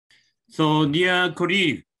So, dear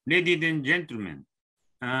colleagues, ladies and gentlemen,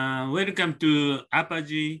 welcome to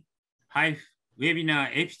APAGE HIFU webinar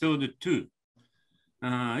episode 2.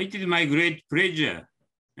 It is my great pleasure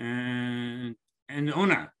and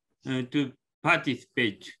honor to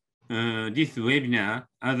participate this webinar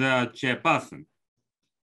as a chairperson.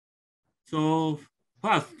 So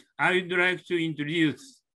first, I would like to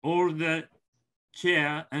introduce all the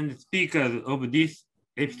chair and speakers of this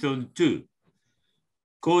episode 2.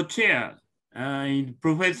 Co-chair is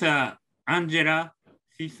Professor Angela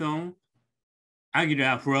Sison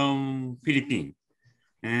Aguilar from Philippines.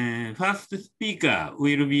 First speaker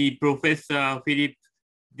will be Professor Philippe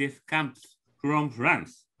Descamps from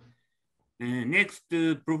France. Next,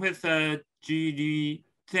 Professor Chii-Ruey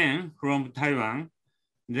Tzeng from Taiwan.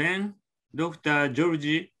 Then Dr.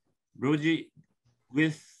 Jordi Rodriguez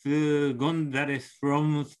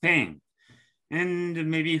from Spain. And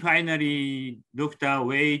maybe finally, Dr.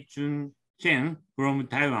 Wei-Chun Chen from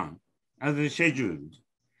Taiwan, as scheduled.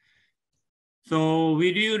 So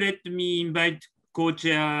will you let me invite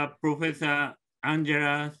co-chair Professor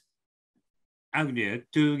Angela Aguilar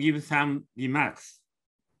to give some remarks?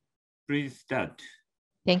 Please start.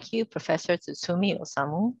 Thank you, Professor Tsutsumi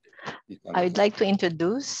Osamu. I would like to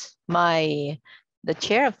introduce the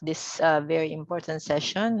chair of this very important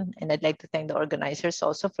session, and I'd like to thank the organizers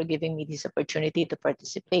also for giving me this opportunity to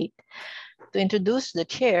participate. To introduce the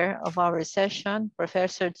chair of our session,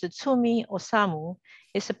 Professor Tsutsumi Osamu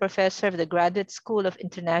is a professor of the Graduate School of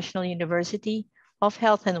International University of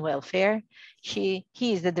Health and Welfare. He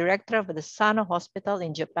is the director of the Sano Hospital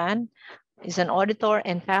in Japan, is an auditor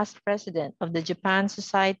and past president of the Japan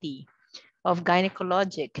Society of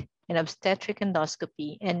Gynecologic and Obstetric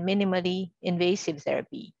Endoscopy and Minimally Invasive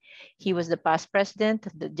Therapy. He was the past president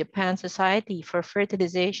of the Japan Society for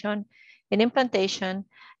Fertilization and Implantation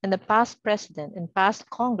and the past president and past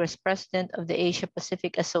Congress president of the Asia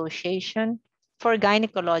Pacific Association for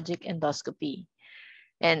Gynecologic Endoscopy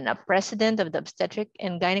and a president of the Obstetric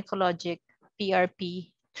and Gynecologic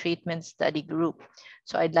PRP Treatment Study Group.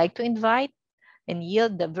 So I'd like to invite and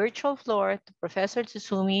yield the virtual floor to Professor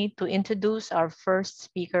Tsutsumi to introduce our first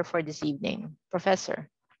speaker for this evening. Professor.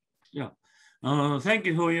 Yeah, thank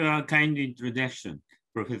you for your kind introduction,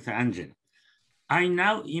 Professor Angela. I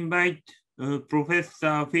now invite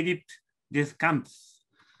Professor Philippe Descamps.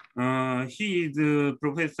 He is a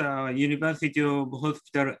professor at University of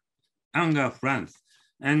Hospital Angers, France,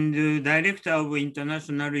 and director of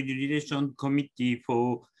International Relations Committee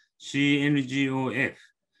for CNGOF,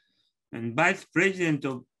 and vice president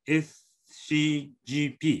of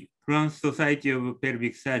SCGP, France Society of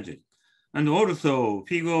Pelvic Surgery, and also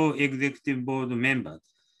FIGO executive board member.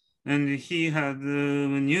 And he has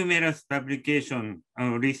numerous publications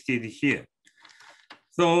listed here.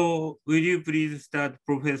 So will you please start,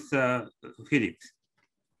 Professor Phillips?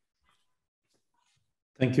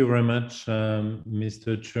 Thank you very much,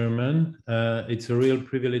 Mr. Chairman. It's a real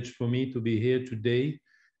privilege for me to be here today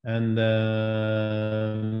and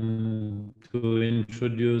to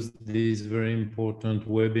introduce this very important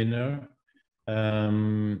webinar.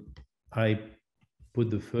 I put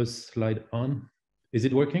the first slide on. Is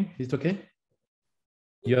it working? Is it okay?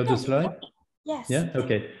 You have the slide? Yes. Yeah,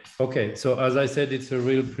 okay. Okay, so as I said, it's a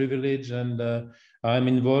real privilege, and I'm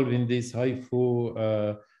involved in this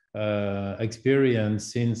HIFU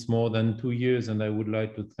experience since more than 2 years, and I would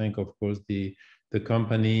like to thank, of course, the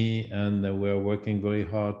company, and we're working very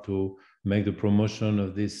hard to make the promotion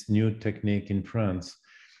of this new technique in France.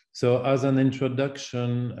 So as an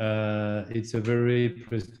introduction, it's a very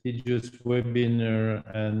prestigious webinar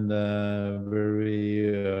and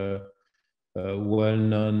very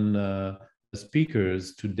well-known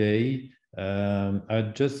speakers today.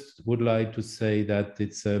 I just would like to say that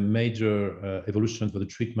it's a major evolution for the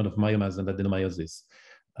treatment of myomas and adenomyosis.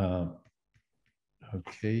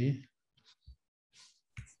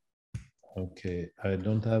 Okay, I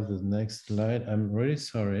don't have the next slide. I'm really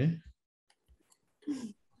sorry.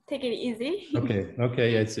 Take it easy.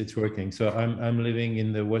 Okay, it's working. So I'm living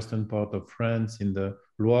in the western part of France, in the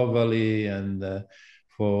Loire Valley, and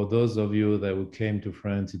for those of you that came to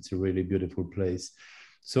France, it's a really beautiful place.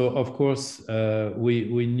 So of course, we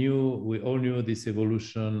all knew this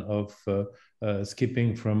evolution of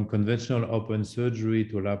skipping from conventional open surgery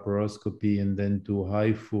to laparoscopy and then to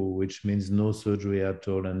HIFU, which means no surgery at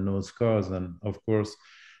all and no scars. And of course,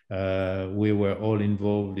 we were all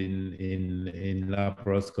involved in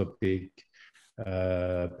laparoscopic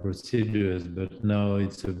procedures, but now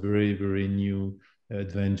it's a very, very new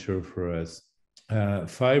adventure for us.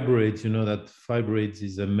 Fibroids, you know that fibroids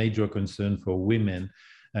is a major concern for women.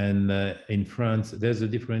 And in France, there's a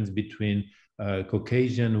difference between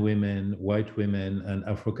Caucasian women, white women, and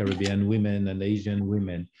Afro-Caribbean women and Asian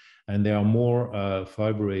women. And there are more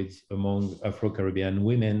fibroids among Afro-Caribbean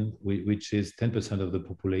women, which is 10% of the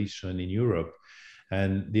population in Europe.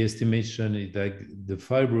 And the estimation is that the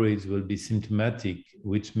fibroids will be symptomatic,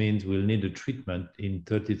 which means we'll need a treatment in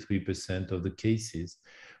 33% of the cases,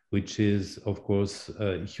 which is, of course,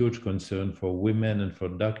 a huge concern for women and for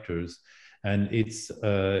doctors. And it's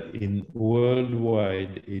in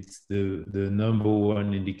worldwide, it's the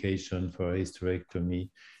 #1 indication for hysterectomy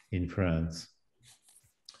in France.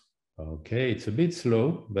 Okay, it's a bit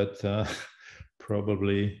slow, but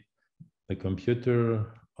probably the computer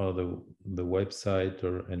or the website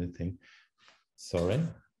or anything. Sorry.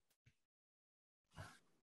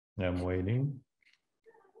 I'm waiting.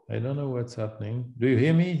 I don't know what's happening. Do you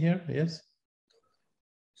hear me here? Yes?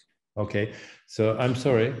 Okay, so I'm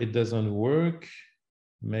sorry, it doesn't work.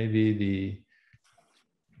 Maybe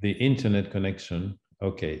the internet connection.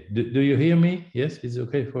 Okay, do you hear me? Yes, it's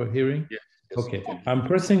okay for hearing? Yes. Okay, I'm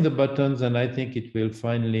pressing the buttons and I think it will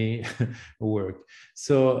finally work.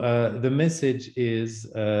 So the message is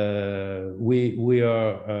we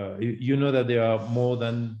are, you know that there are more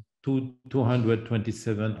than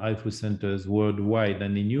 227 HIFU centers worldwide,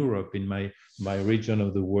 and in Europe, in my region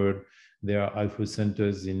of the world, there are HIFU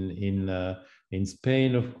centers in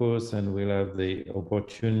Spain, of course, and we'll have the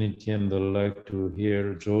opportunity and the luck to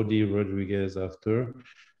hear Jordi Rodriguez after.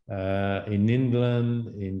 In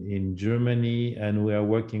England, in Germany, and we are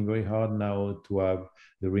working very hard now to have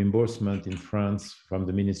the reimbursement in France from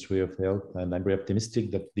the Ministry of Health, and I'm very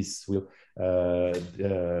optimistic that this will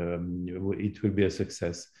it will be a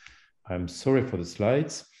success. I'm sorry for the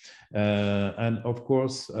slides. And of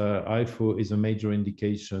course, HIFU is a major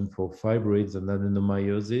indication for fibroids and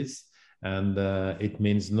adenomyosis. And it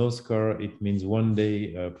means no scar, it means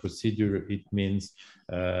one-day procedure, it means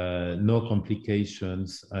no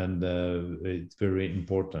complications, and it's very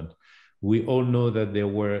important. We all know that there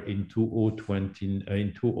were in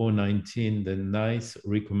 2019 the NICE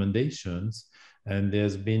recommendations, and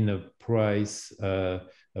there's been a price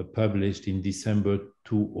published in December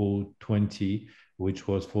 2020, which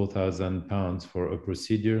was £4,000 for a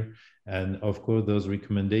procedure. And of course, those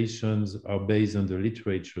recommendations are based on the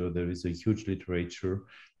literature. There is a huge literature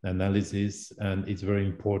analysis, and it's very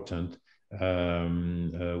important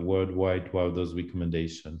worldwide to have those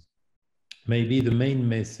recommendations. Maybe the main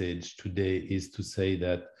message today is to say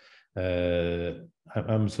that,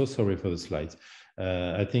 I'm so sorry for the slides.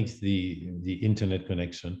 I think it's the internet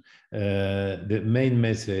connection. The main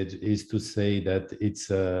message is to say that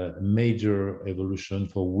it's a major evolution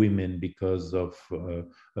for women because of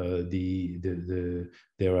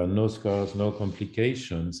there are no scars, no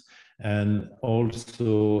complications, and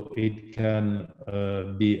also it can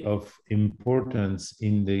be of importance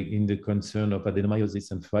in the concern of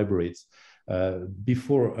adenomyosis and fibroids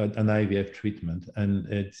before an IVF treatment, and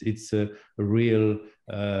it's a real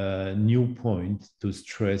new point to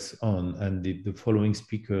stress on, and the following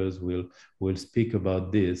speakers will speak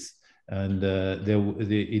about this. And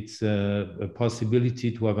it's a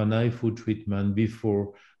possibility to have an HIFU treatment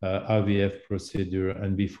before IVF procedure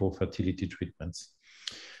and before fertility treatments.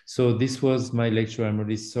 So this was my lecture. I'm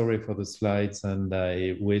really sorry for the slides, and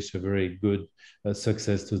I wish a very good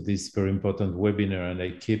success to this very important webinar, and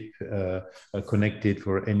I keep connected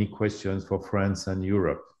for any questions for France and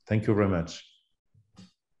Europe. Thank you very much.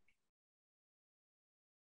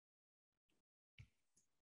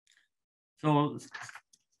 So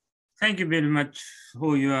thank you very much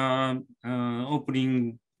for your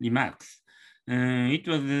opening remarks. It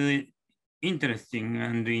was interesting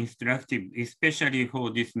and instructive, especially for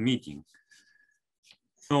this meeting.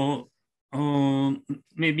 So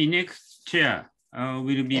maybe next chair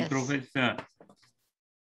will be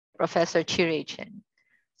Professor Chii-Ruey Tzeng.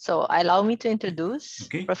 So allow me to introduce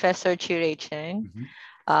Professor Chii-Ruey Tzeng,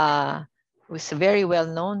 who is very well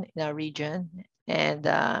known in our region and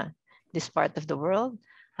this part of the world.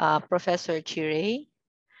 Professor Chii-Ruey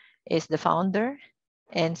is the founder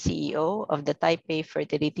and CEO of the Taipei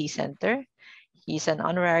Fertility Center. He's an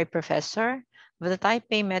honorary professor of the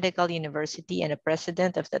Taipei Medical University and a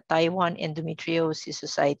president of the Taiwan Endometriosis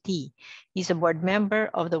Society. He's a board member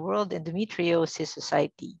of the World Endometriosis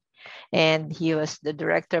Society. And he was the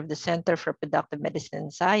director of the Center for Reproductive Medicine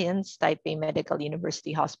and Science, Taipei Medical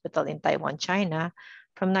University Hospital in Taiwan, China,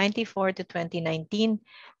 from 1994 to 2019.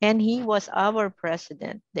 And he was our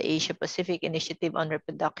president, the Asia Pacific Initiative on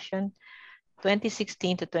Reproduction,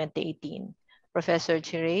 2016 to 2018. Professor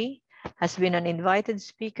Chii-Ruey has been an invited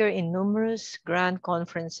speaker in numerous grand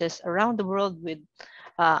conferences around the world with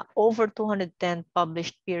over 210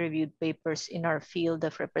 published peer-reviewed papers in our field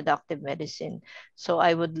of reproductive medicine. So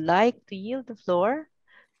I would like to yield the floor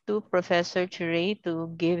to Professor Chii-Ruey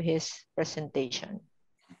to give his presentation.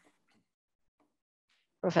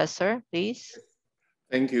 Professor, please.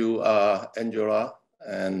 Thank you, Angela,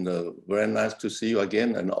 and very nice to see you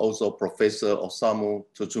again, and also Professor Osamu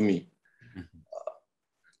Tsutsumi.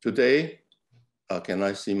 Today, can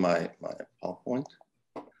I see my PowerPoint?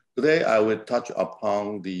 Today, I will touch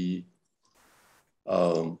upon the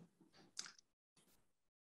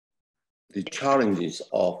challenges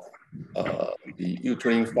of the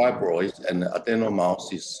uterine fibroids and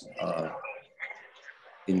adenomyosis,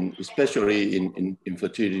 especially in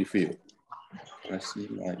infertility field. Can I see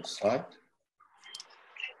my slide?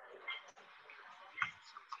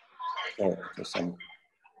 Oh, there's some.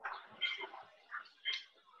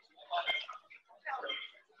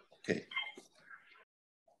 Okay.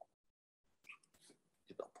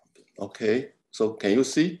 Okay, so can you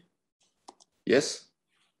see? Yes?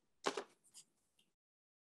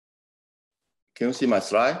 Can you see my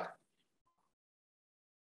slide?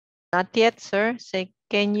 Not yet, sir. So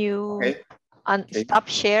can you stop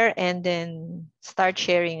share and then start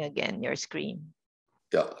sharing again your screen?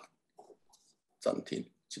 Yeah. 17,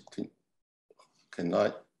 16. Can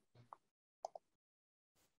I?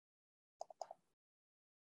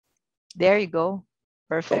 There you go.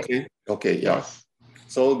 Perfect. Okay. Okay. Yeah. Yes.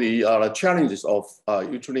 So the challenges of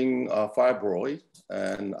uterine fibroid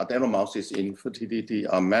and adenomyosis in fertility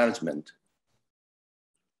management.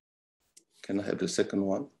 Can I have the second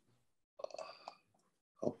one?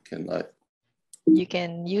 How can I? You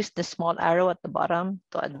can use the small arrow at the bottom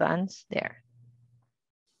to advance there.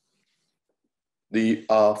 The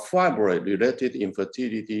fibroid-related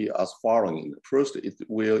infertility as following. First, it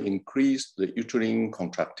will increase the uterine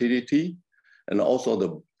contractility and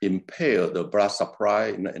also impair the blood supply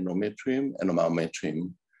in the endometrium and the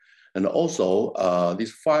myometrium. And also,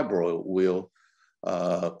 this fibroid will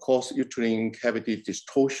cause uterine cavity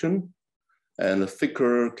distortion and a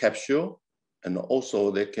thicker capsule. And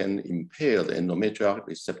also, they can impair the endometrial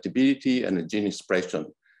receptibility and the gene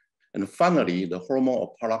expression. And finally, the hormone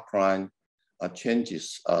of paracrine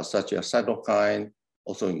changes such as cytokine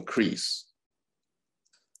also increase.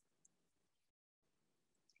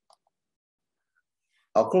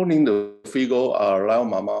 According to the figure,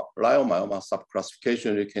 leiomyoma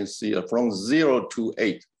subclassification, you can see from 0 to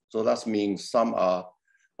 8. So that means some are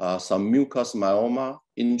some mucous myoma,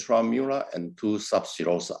 intramural, and 2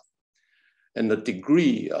 subserosa. And the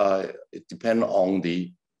degree, it depends on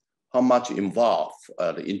how much involved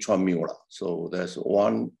the intramural. So there's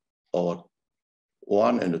 1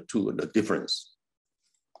 and 2, the difference.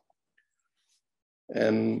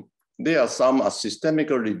 And there are some systemic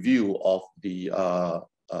review of the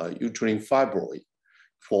uterine fibroid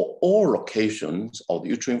for all locations of the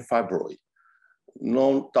uterine fibroid.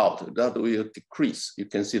 No doubt that will decrease. You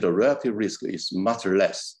can see the relative risk is much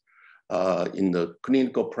less in the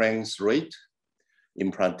clinical pregnancy rate,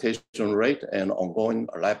 implantation rate, and ongoing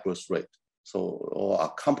live birth rate. So all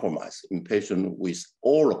are compromised in patients with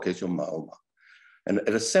all location myoma. And at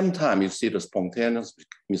the same time, you see the spontaneous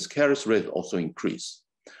miscarriage rate also increase.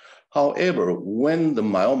 However, when the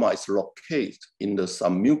myoma is located in the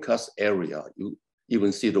submucous area, you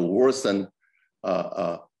even see the worsen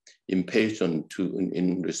in patient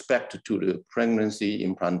in respect to the pregnancy,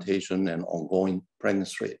 implantation, and ongoing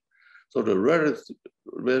pregnancy rate. So the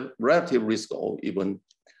relative risk are even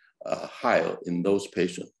higher in those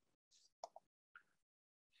patients.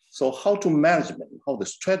 So how the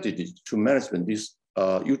strategy to management this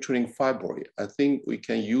uterine fibroid? I think we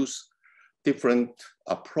can use different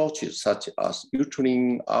approaches such as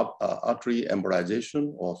uterine artery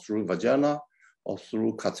embolization or through vagina or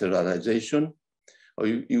through catheterization. Or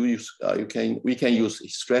we can use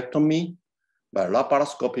hysterectomy by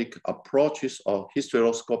laparoscopic approaches or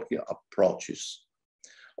hysteroscopic approaches.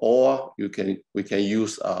 Or we can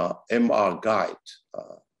use MR guide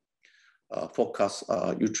focus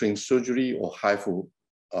uterine surgery or HIFU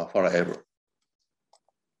forever.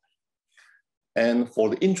 And for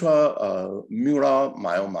the intramural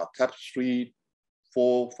myoma, type 3,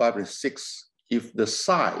 4, 5, and 6, if the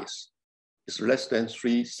size is less than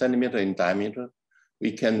 3 centimeters in diameter,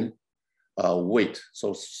 we can wait,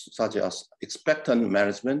 so such as expectant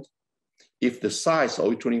management. If the size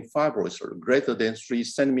of uterine fibroid is greater than 3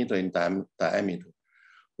 centimeters in diameter,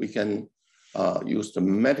 we can use the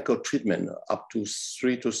medical treatment up to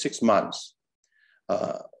 3 to 6 months.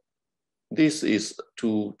 This is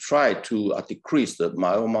to try to decrease the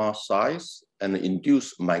myoma size and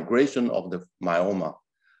induce migration of the myoma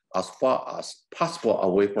as far as possible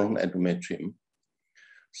away from endometrium.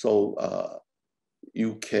 So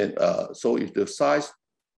you can, so if the size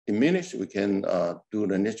diminish, we can do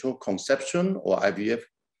the natural conception or IVF.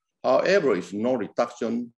 However, if no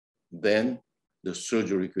reduction, then the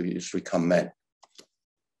surgery is recommended.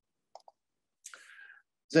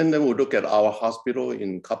 Then we'll look at our hospital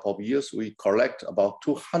in a couple of years. We collect about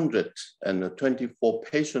 224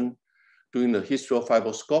 patients doing the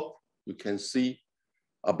hysteroscope. You can see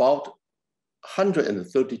about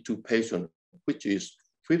 132 patients, which is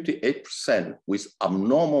 58% with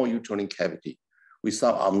abnormal uterine cavity, with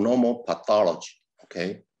some abnormal pathology,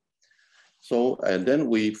 okay? So, and then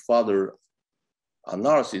we further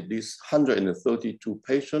analysis these 132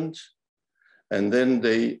 patients, and then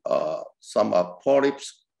they, some are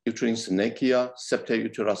polyps, uterine synechia, septal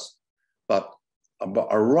uterus, but about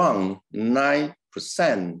around 9%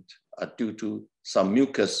 are due to some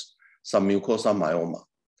mucus, some mucosa myoma.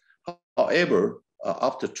 However,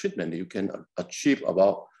 after treatment, you can achieve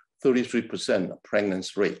about 33%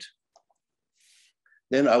 pregnancy rate.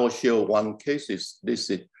 Then I will show one case. This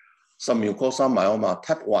is some mucosa myoma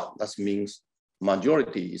type 1. That means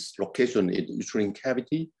majority is location in the uterine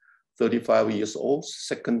cavity, 35 years old,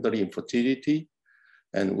 secondary infertility,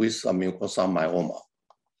 and with some mucosa myoma.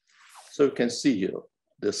 So you can see here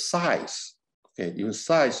the size, okay, the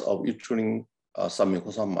size of uterine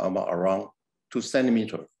submucosal myoma around 2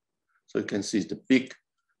 centimeters. So you can see the big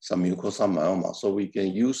submucosal myoma. So we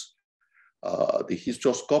can use the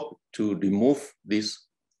hysteroscope to remove this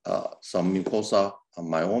submucosal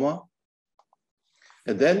myoma.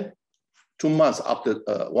 And then 2 months after,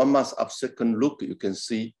 1 month after second look, you can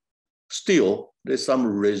see still there's some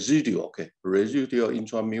residual, okay, residual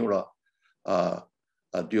intramural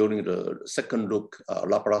during the second look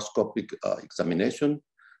laparoscopic examination.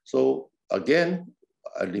 So again,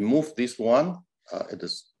 I remove this one it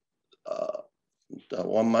is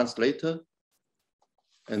 1 month later,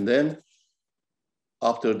 and then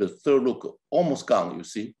after the third look, almost gone, you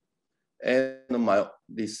see, and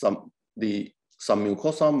the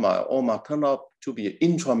submucosal myoma turned out to be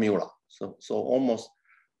intramural, so almost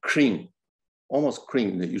clean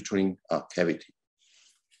the uterine cavity.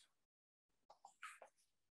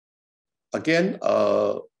 Again,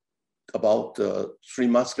 about 3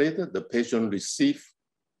 months later, the patient received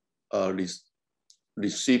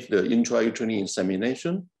the intrauterine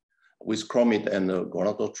insemination with chromate and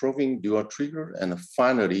gonadotropin dual trigger, and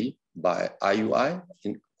finally by IUI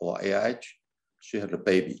or AIH, she had a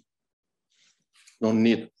baby. No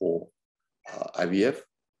need for IVF.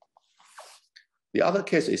 The other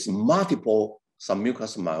case is multiple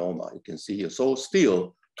submucous myoma. You can see here. So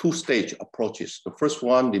still 2-stage approaches. The first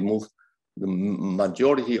one removed the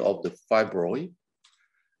majority of the fibroid,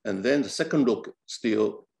 and then the second look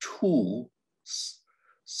still 2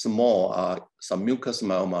 small submucous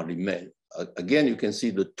myoma remain. Again, you can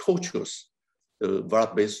see the tortuous, the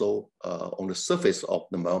blood vessel on the surface of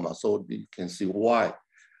the myoma. So you can see why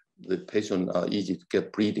the patient easy to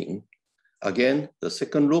get bleeding. Again, the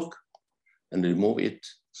second look and remove it.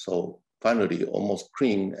 So finally, almost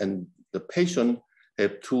clean. And the patient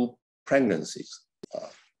had 2 pregnancies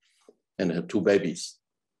and had 2 babies.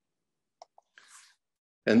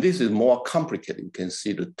 And this is more complicated. You can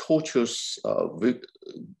see the tortuous,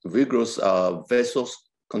 vigorous vessels,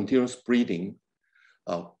 continuous bleeding.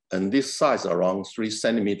 And this size around 3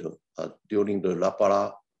 centimeters during the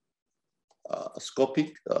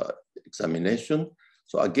laparoscopic examination.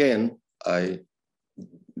 So again, I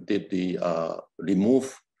did the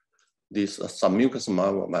remove this submucous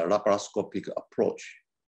myoma, my laparoscopic approach.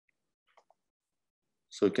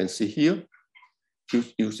 So you can see here,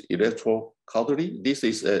 use electrocautery. This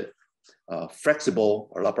is a flexible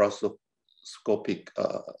laparoscopic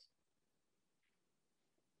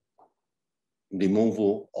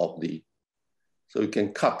removal of the, so you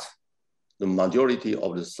can cut the majority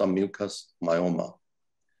of the submucous myoma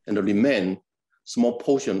and remain small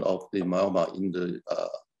portion of the myoma in the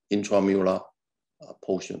intramural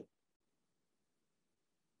portion.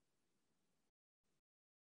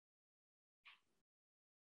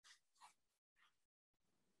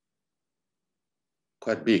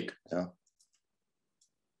 Quite big, yeah.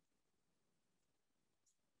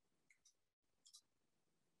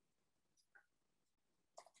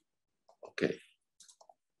 Okay.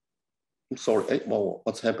 I'm sorry, well,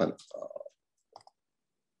 what's happened?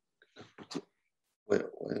 Where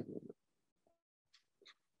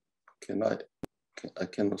I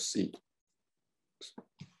cannot see.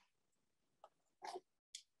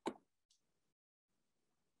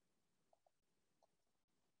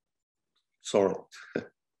 Sorry.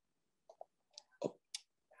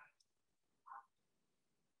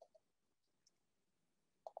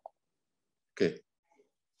 Okay.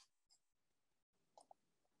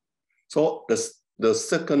 So the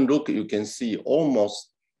second look, you can see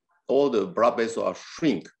almost all the blood vessels are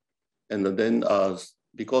shrink. And then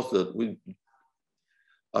because we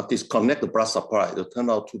disconnect the blood supply, it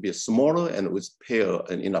turned out to be smaller and with pale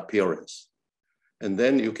and in appearance. And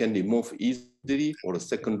then you can remove easily for the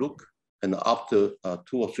second look. And after 2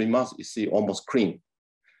 or 3 months, you see almost clean.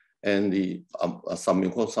 And the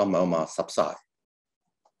submucosal myoma subside.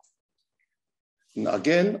 And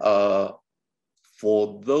again,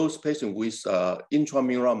 for those patients with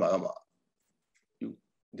intramural myoma,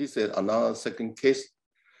 this is another second case.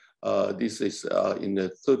 This is in a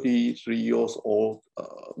 33 years old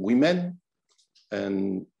woman,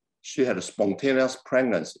 and she had a spontaneous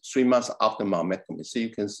pregnancy 3 months after myomectomy. So you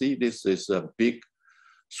can see this is a big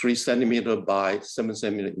 3 centimeter by 7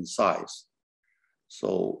 centimeter in size.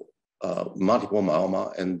 So multiple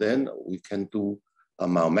myoma, and then we can do a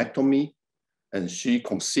myomectomy, and she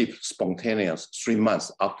conceived spontaneous 3 months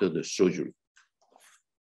after the surgery.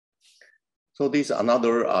 So this is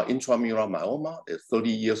another intramural myoma, a 30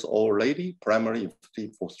 years old lady, primary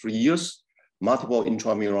infertility for 3 years, multiple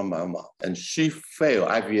intramural myoma, and she failed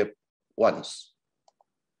IVF once.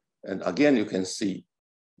 And again, you can see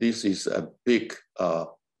this is a big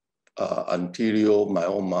anterior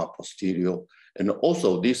myoma, posterior, and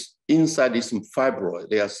also this inside this fibroid,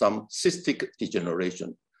 there are some cystic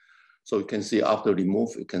degeneration. So you can see after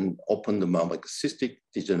remove, you can open the myoma, cystic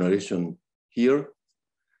degeneration here.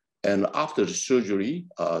 And after the surgery,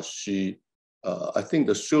 I think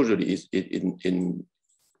the surgery is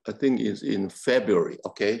in February,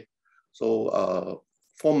 okay? So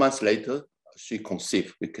 4 months later, she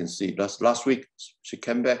conceived. We can see last week, she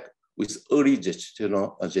came back with early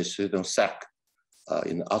gestational sac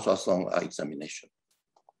in ultrasound examination.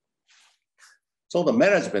 So the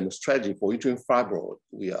management strategy for uterine fibroid,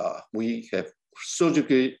 we have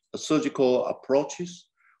surgical approaches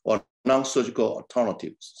or non-surgical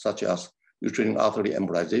alternatives, such as uterine artery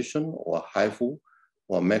embolization or HIFU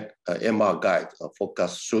or MR guide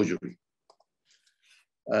focused surgery.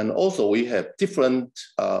 And also we have different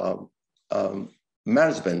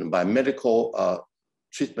management by medical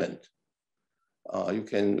treatment. You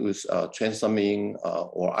can use transamin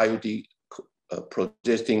or IUD,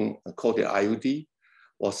 progestin coated IUD,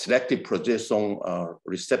 or selective progesterone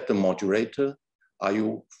receptor modulator,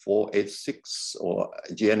 IU-486, or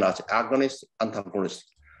GnRH agonist, antagonist.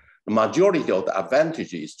 The majority of the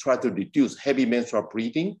advantages try to reduce heavy menstrual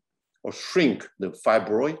bleeding or shrink the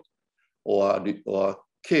fibroid or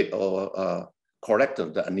correct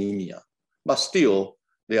the anemia. But still,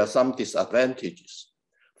 there are some disadvantages.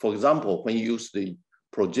 For example, when you use the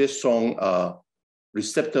progesterone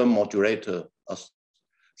receptor modulator,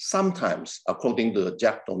 sometimes, according to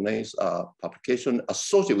Jack Donnay's publication,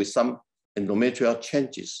 associated with some endometrial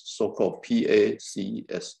changes, so-called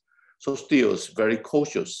PACES. So still it's very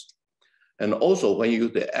cautious. And also when you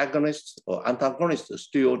use the agonist or antagonist,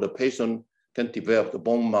 still the patient can develop the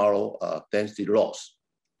bone marrow density loss.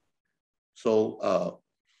 So,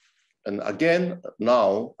 and again,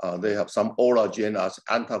 now they have some oral GnRH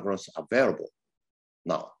antagonists available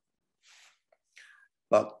now.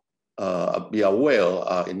 But be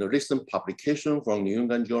aware, in the recent publication from New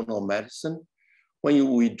England Journal of Medicine,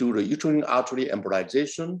 when we do the uterine artery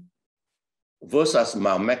embolization versus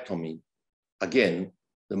myomectomy, again,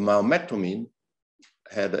 the myomectomy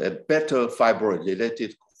had a better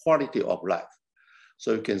fibroid-related quality of life.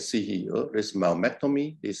 So you can see here, this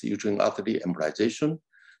myomectomy, this uterine artery embolization,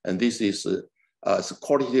 and this is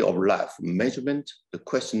quality of life measurement, the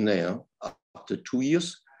questionnaire after 2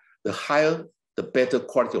 years. The higher, the better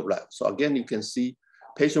quality of life. So again, you can see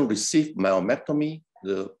patient receive myomectomy,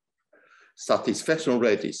 the satisfaction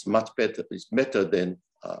rate is much better, it's better than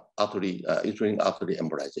uterine artery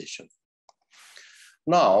embolization.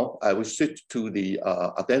 Now, I will switch to the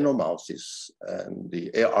adenomyosis and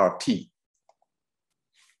the ART.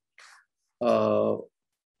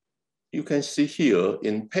 You can see here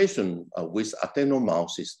in patient with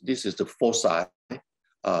adenomyosis, this is the foci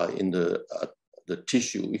in the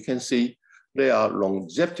tissue. You can see there are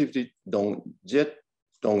longevity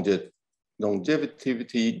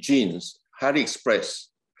genes highly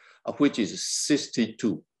expressed, which is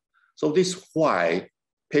 62. So this is why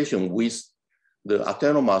patients with the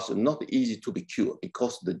adenomyosis is not easy to be cured,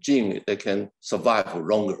 because the gene, they can survive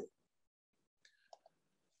longer.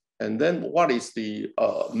 And then what is the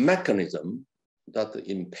mechanism that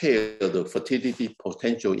impair the fertility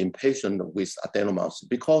potential in patients with adenomyosis?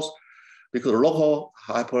 Because local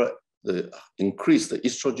increase the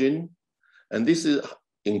estrogen, and this is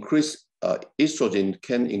increased estrogen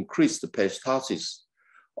can increase the peristalsis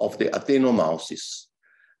of the adenomyosis.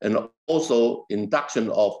 and also induction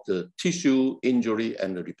of the tissue injury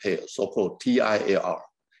and repair, so-called TIAR,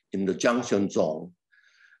 in the junction zone.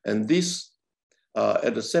 And this,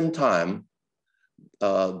 at the same time,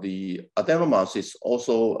 the adenomyosis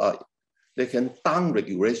also, they can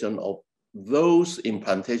down-regulation of those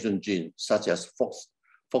implantation genes, such as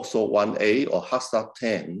FOXO1A or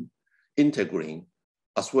HAXA10 integrin,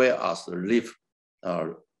 as well as the leaf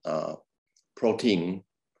protein.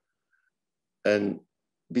 And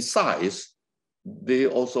besides, they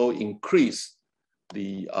also increase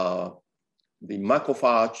the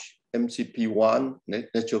macrophage, MCP1,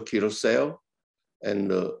 natural killer cell, and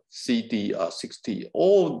the CD60.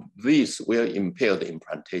 All these will impair the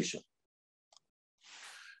implantation.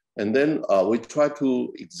 And then we try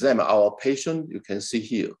to examine our patient. You can see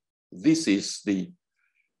here, this is the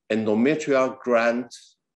endometrial gland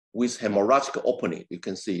with hemorrhagic opening. You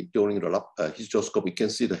can see during the hysteroscope, you can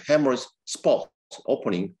see the hemorrhage spot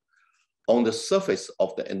opening on the surface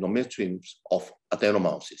of the endometrium of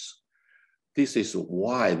adenomyosis. This is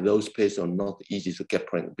why those patients are not easy to get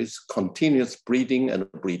pregnant. It's continuous bleeding and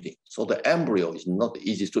bleeding. So the embryo is not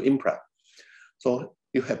easy to implant. So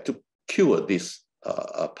you have to cure this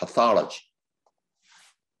pathology.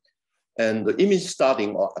 And the image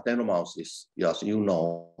starting of adenomyosis, as you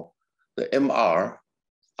know, the MRI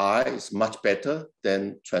is much better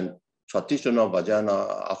than traditional vaginal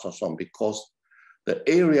ultrasound because the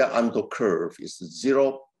area under curve is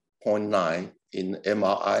 0.9 in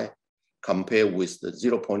MRI compared with the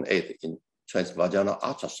 0.8 in transvaginal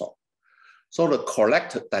ultrasound. So the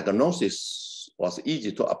correct diagnosis was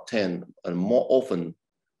easy to obtain and more often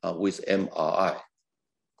with MRI.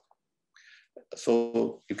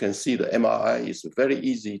 So you can see the MRI is very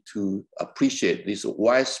easy to appreciate this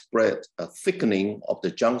widespread thickening of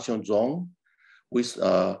the junction zone with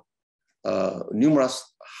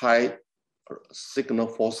numerous high signal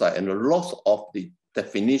foci and a loss of the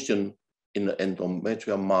definition in the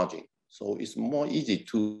endometrial margin. So it's more easy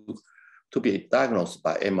to be diagnosed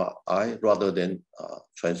by MRI rather than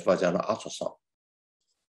transvaginal ultrasound.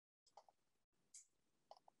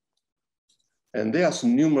 And there's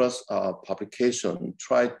numerous publications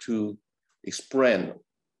try to explain,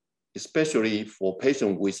 especially for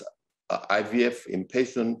patients with IVF in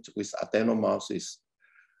patients with adenomyosis,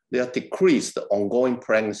 they are decreased the ongoing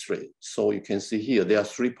pregnancy rate. So you can see here, there are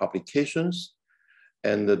 3 publications,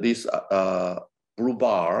 and this blue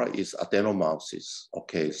bar is adenomyosis.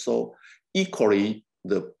 Okay, so equally,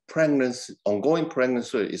 the pregnancy, ongoing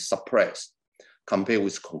pregnancy rate is suppressed compared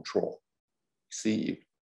with control. See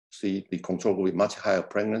the control group with much higher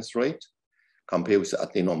pregnancy rate compared with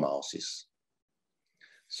adenomyosis.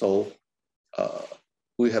 So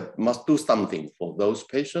we must do something for those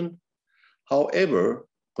patients. However,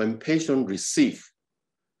 when patients receive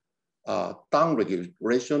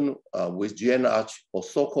downregulation with GnRH or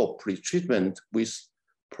so-called pre-treatment with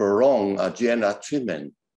prolonged GnRH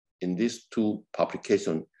treatment in these 2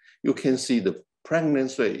 publications, you can see the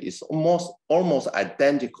pregnancy rate is almost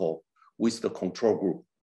identical with the control group.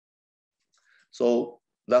 So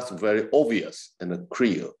that's very obvious and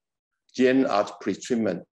clear. GnRH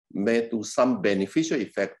pre-treatment may do some beneficial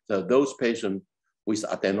effect to those patients with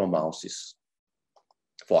adenomyosis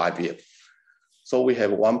for IVF. So we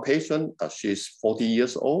have one patient, she's 40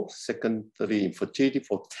 years old, secondary infertility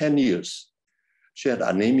for 10 years. She had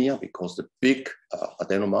anemia because the big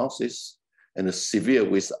adenomyosis and severe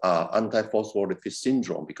with antiphospholipid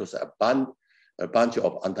syndrome because a bunch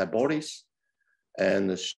of antibodies,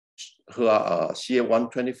 and her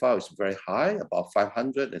CA-125 is very high, about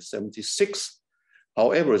 576.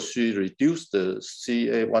 However, she reduced the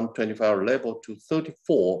CA-125 level to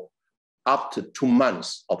 34 after 2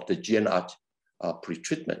 months of the GnRH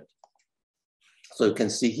pre-treatment. So you can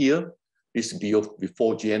see here, this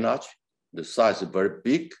before GnRH, the size is very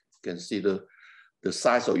big. You can see the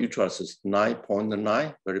size of uterus is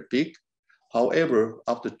 9.9, very big. However,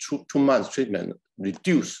 after two months treatment,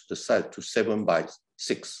 reduced the size to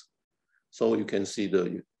 7/6. So you can see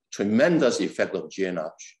the tremendous effect of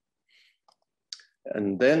GnRH.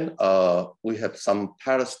 And then we have some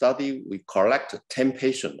pilot study. We collect 10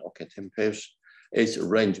 patients, okay, 10 patients, age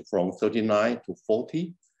range from 39 to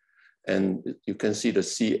 40. And you can see the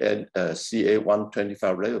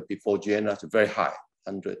CA-125 level before GnRH very high,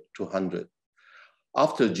 100, 200.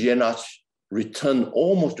 After GnRH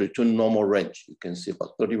almost returned normal range, you can see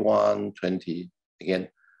about 31, 20 again.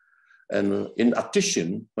 And in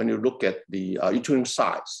addition, when you look at the uterine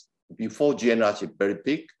size, before GnRH is very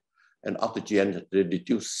big, and after GnRH, they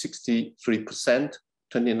reduce 63%,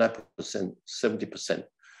 29%, 70%.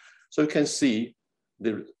 So you can see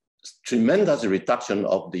the tremendous reduction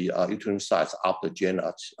of the uterine size after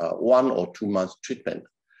GnRH, 1 or 2 months treatment,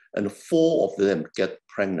 and 4 of them get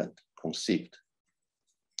pregnant, conceived.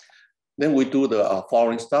 Then we do the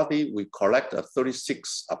following study. We collect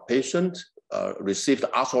 36 patients, received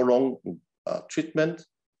ultra-long treatment.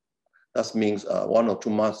 That means 1 or 2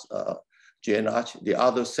 months GnRH, the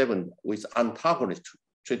other 7 with antagonist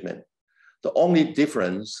treatment. The only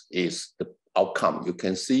difference is the outcome. You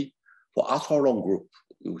can see for ultra-long group,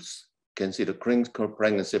 you can see the clinical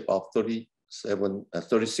pregnancy of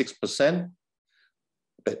 36%,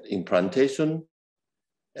 but implantation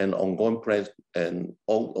and ongoing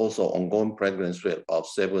also ongoing pregnancy rate of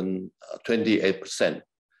 28%.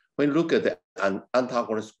 When you look at the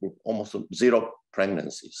antagonist group, almost 0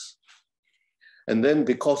 pregnancies. And then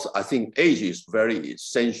because I think age is very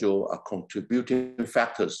essential contributing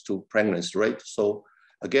factors to pregnancy rate. So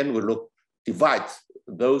again, we divide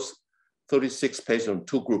those 36 patients,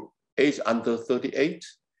 2 groups, age under 38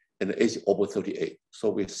 and age over 38. So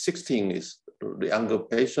with 16 is the younger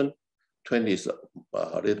patient, 20 is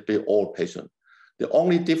a little bit old patient. The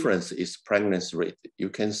only difference is pregnancy rate. You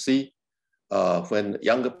can see when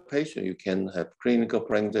younger patient, you can have clinical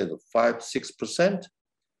pregnancy of 5–6%,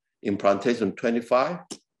 implantation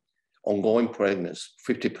 25%, ongoing pregnancy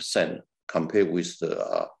 50% compared with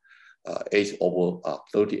the age over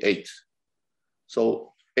 38.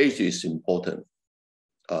 So age is important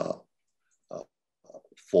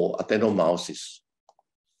for adenomyosis.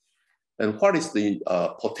 And what is the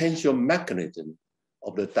potential mechanism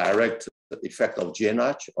of the direct effect of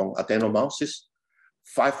GnRH on adenomyosis?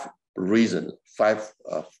 5 reasons.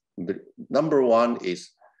 Number 1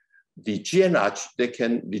 is the GnRH, they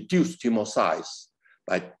can reduce tumor size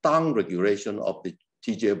by downregulation of the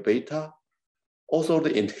TGF-beta. Also,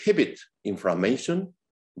 they inhibit inflammation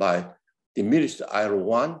by diminished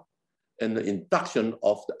IL-1 and the induction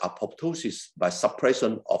of the apoptosis by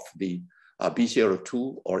suppression of the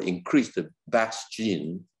BCL2 or increase the BAX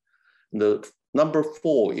gene. The number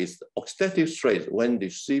 4 is oxidative stress. When they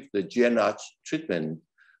receive the GnRH treatment,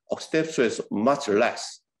 oxidative stress much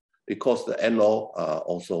less because the NO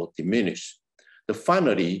also diminished.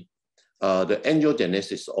 Finally, the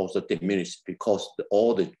angiogenesis also diminished because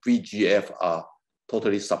all the VEGF are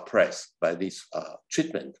totally suppressed by this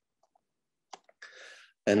treatment.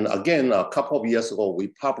 And again, a couple of years ago, we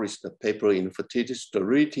published a paper in Fertility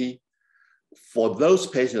Sterility. For those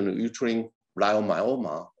patients with uterine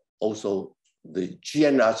myoma, also the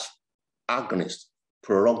GnRH agonist,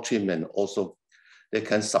 prolonged treatment, also they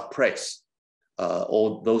can suppress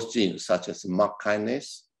all those genes such as MAP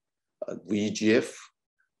kinase, VEGF,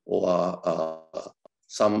 or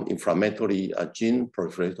some inflammatory gene,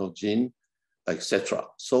 proliferative gene, etc.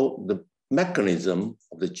 So the mechanism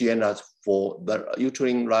of the GnRH for the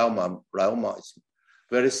uterine myoma is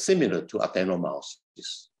very similar to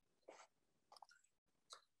adenomyosis.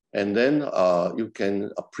 And then you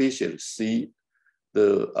can see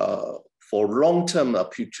the for long-term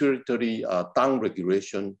pituitary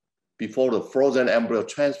downregulation before the frozen embryo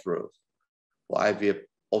transfer for IVF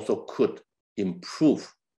also could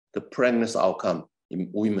improve the pregnancy outcome in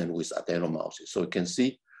women with adenomyosis. So you can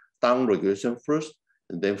see downregulation first,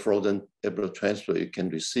 and then frozen embryo transfer. You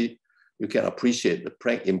can appreciate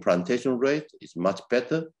the implantation rate is much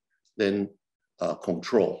better than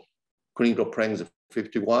control. Clinical pregnancy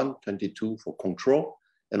 51, 22 for control,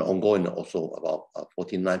 and ongoing also about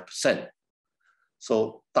 49%.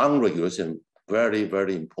 So downregulation, very,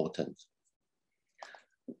 very important.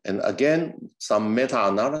 And again, some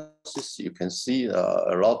meta-analysis, you can see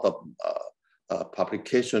a lot of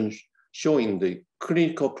publications showing the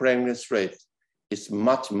clinical pregnancy rate is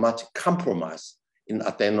much, much compromised in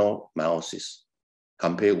adenomyosis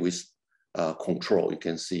compared with control. You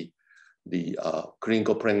can see the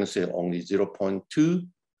clinical pregnancy only 0.2.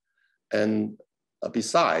 And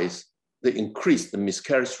besides, they increase the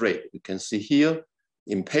miscarriage rate. You can see here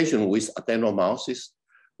in patients with adenomyosis,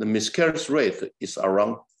 the miscarriage rate is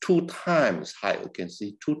around 2 times higher. You can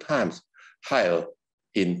see 2 times higher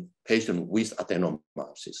in patients with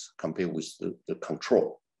adenomyosis compared with the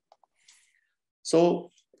control.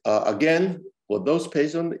 So again, for those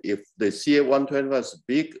patients, if the CA-125 is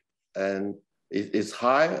big and is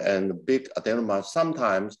high and big adenomyosis,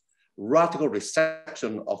 sometimes radical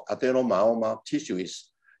resection of adenomyoma tissue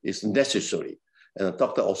is necessary. And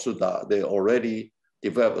Dr. Osuda, they already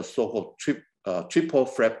developed a so-called triple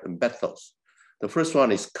flap methods. The first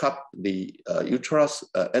one is cut the uterus,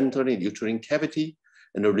 entering the uterine cavity,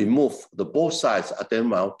 and remove the both sides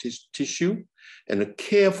adenomyotic tissue, and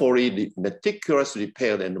carefully, meticulously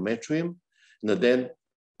repair the endometrium, and then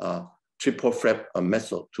triple flap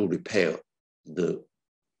method to repair the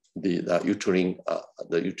the uterine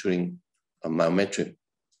myometry.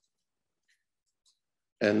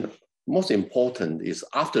 And most important is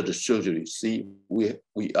after the surgery, see, we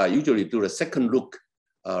usually do a second look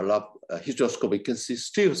hysteroscope. You can see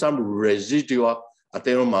still some residual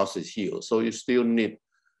adenomyosis here. So you still need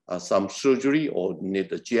some surgery or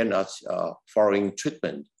need a GNH following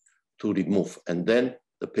treatment to remove. And then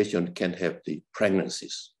the patient can have the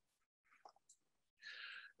pregnancies.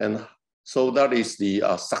 And so that is the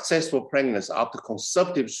successful pregnancy after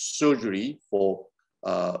conservative surgery for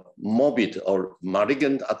morbid or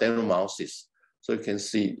malignant adenomyosis. So you can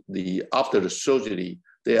see after the surgery,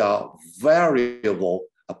 there are variable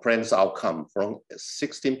pregnancy outcome from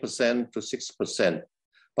 16% to 6%.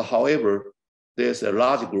 But however, there's a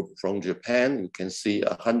large group from Japan. You can see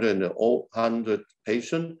 100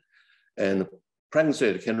 patients, and pregnancy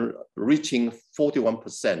rate can reaching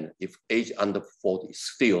 41% if age under 40.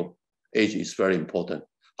 Still, age is very important.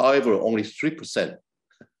 However, only 3%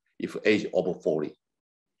 if age over 40.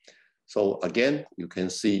 So again, you can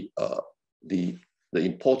see the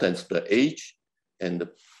importance of the age and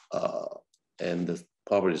the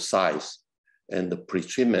probably size and the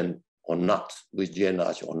pretreatment or not with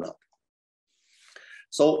GNRH or not.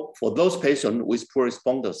 So for those patients with poor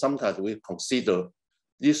responder, sometimes we consider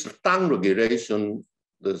this downregulation,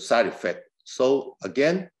 the side effect. So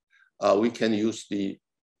again, we can use the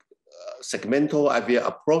segmental IVF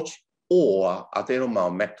approach or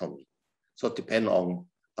adenomyometry. So depend on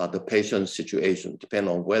the patient's situation, depend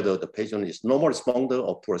on whether the patient is normal responder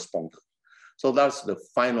or poor responder. So that's the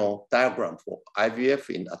final diagram for IVF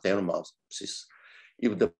in adenomyosis.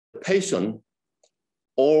 If the patient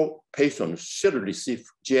or patients should receive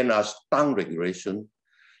GNRH downregulation,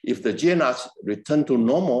 if the GNRH return to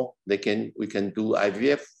normal, we can do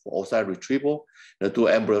IVF for oocyte retrieval and do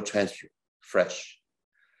embryo transfer fresh.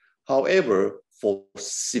 However, for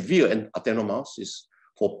severe adenomyosis,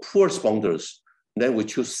 for poor responders, then we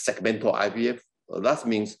choose segmental IVF. That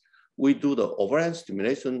means we do the ovarian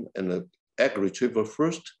stimulation and the egg retrieval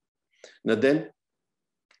first, and then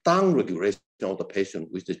downregulation of the patient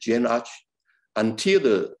with the GNRH until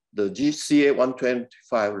the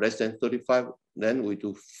CA125 less than 35, then we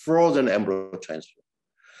do frozen embryo transfer.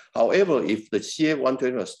 However, if the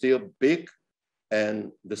CA125 is still big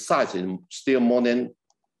and the size is still more than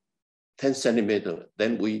 10 centimeters,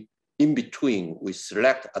 then in between, we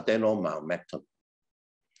select adenomyometry.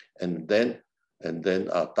 And then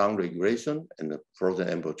downregulation and the frozen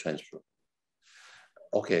embryo transfer.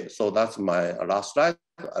 Okay, so that's my last slide.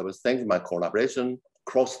 I was thanking my collaboration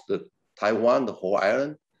across the Taiwan, the whole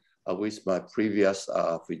island, with my previous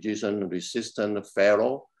physician assistant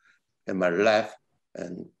fellow and my lab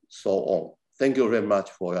and so on. Thank you very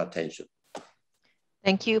much for your attention.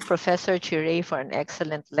 Thank you, Professor Chii-Ruey, for an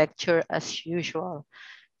excellent lecture as usual.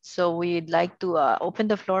 So we'd like to open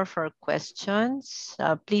the floor for questions.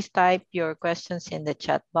 Please type your questions in the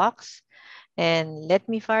chat box. And let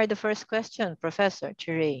me fire the first question, Professor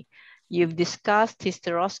Chii-Ruey. You've discussed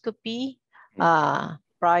hysteroscopy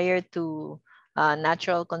prior to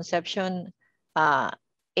natural conception,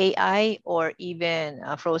 AI, or even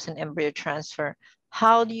frozen embryo transfer.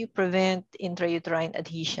 How do you prevent intrauterine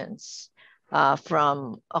adhesions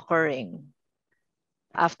from occurring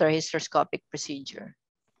after hysteroscopic procedure?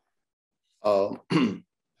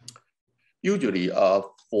 Usually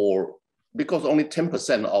because only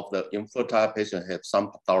 10% of the infertile patients have some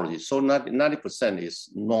pathology, so 90% is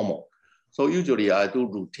normal. So usually I do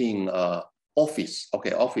routine office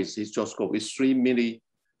hysteroscope with 3 millimeters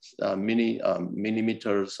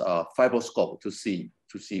fibroscope to see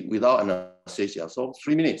without anesthesia. So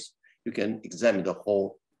 3 minutes, you can examine the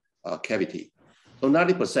whole cavity. So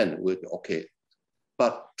 90% will be okay,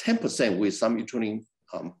 but 10% with some uterine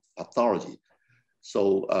pathology.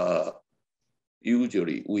 So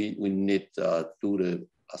usually we need to do the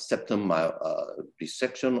septum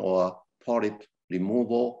resection or polyp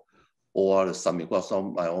removal or the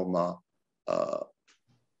submucosal myoma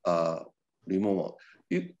removal.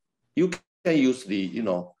 You can use the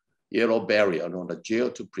yellow barrier, the gel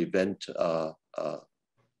to prevent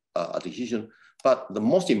adhesion. But the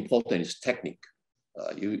most important is technique.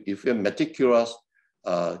 If you're meticulous,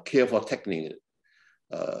 careful technique,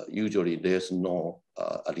 usually there's no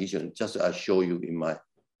adhesion. Just I show you in my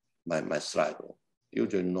slide.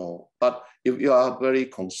 Usually no. But if you are very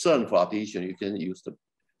concerned for adhesion, you can use the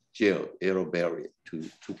gel yellow barrier to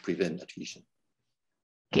prevent adhesion.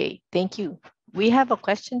 Okay, thank you. We have a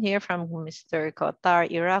question here from Mr. Qatar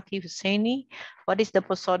Iraqi Husseini. What is the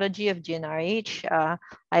posology of GnRH?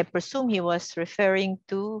 I presume he was referring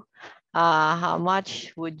to how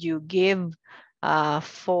much would you give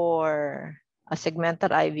for a segmental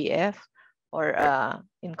IVF, or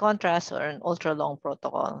in contrast, or an ultra-long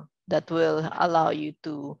protocol that will allow you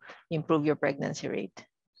to improve your pregnancy rate?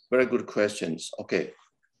 Very good questions. Okay.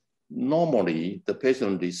 Normally, the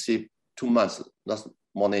patient receive 2 months, that's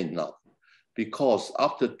more than enough. Because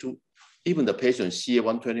after even the patient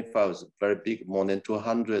CA125 is very big, more than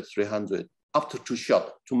 200, 300, after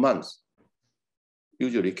 2 months,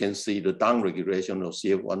 usually can see the downregulation of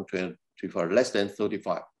CA125 less than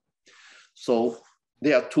 35. So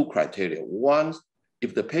there are 2 criteria. One,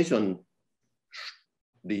 if the patient,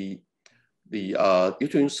 the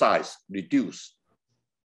uterine size reduced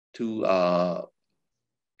to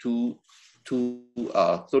 30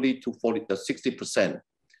 to 40 to 60%,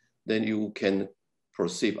 then you can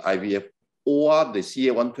proceed IVF, or the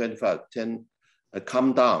CA125 can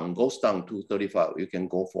come down, goes down to 35, you can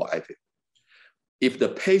go for IVF. If the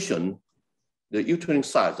patient, the uterine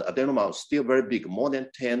size, the adenoma is still very big, more than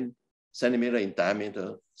 10 centimeter in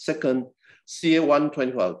diameter, second,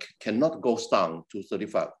 CA125 cannot go down to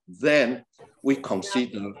 35, then we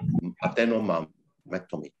consider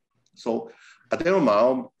adenomyoectomy. So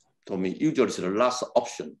adenomyoectomy usually is the last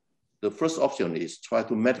option. The first option is try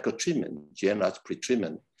to medical treatment, GNRH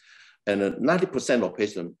pretreatment, and 90% of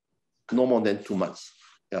patients no more than 2 months.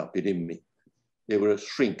 Yeah, believe me, they will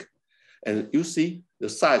shrink. And you see the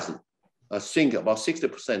size shrink about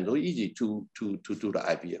 60%, so easy to do the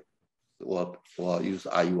IVF or use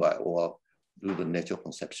IUI or do the natural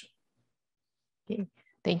conception. Okay,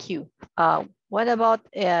 thank you. What about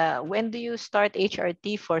when do you start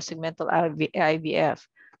HRT for segmental IVF?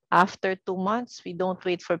 After 2 months, we don't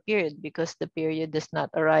wait for period because the period does not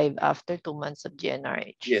arrive after 2 months of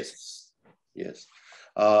GNRH. Yes, yes.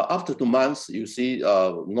 After 2 months, you see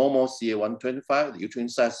normal CA125, the uterine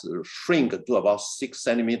size shrink to about 6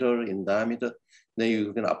 centimeter in diameter. Then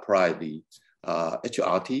you can apply the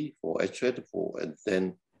HRT for HRT, and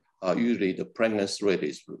then usually the pregnancy rate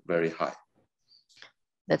is very high.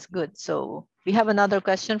 That's good. So we have another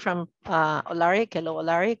question from Olaric. Hello,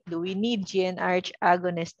 Olaric. Do we need GnRH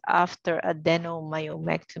agonist after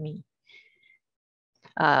adenomyoectomy?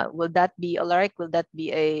 Will that be, Olaric, will that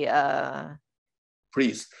be a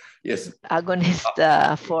Please, yes. agonist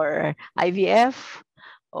for IVF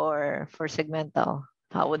or for segmental?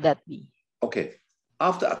 How would that be? Okay.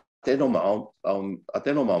 After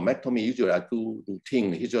adenomyoectomy, usually I do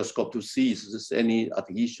routine hysteroscope to see if there's any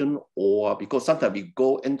adhesion, or because sometimes we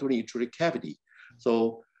go into the uterine cavity,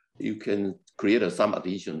 so you can create some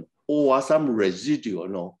adhesion or some residual.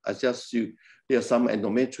 No, I just see there's some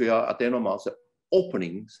endometrial adenomous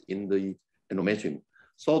openings in the endometrium.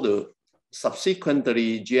 So the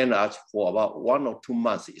subsequently GnRH for about 1 or 2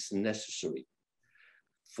 months is necessary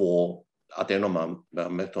for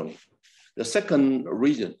adenomyoectomy. The second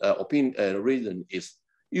reason, reason is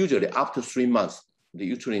usually after 3 months, the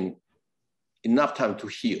uterine enough time to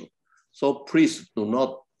heal. So please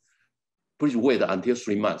wait until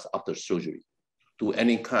 3 months after surgery to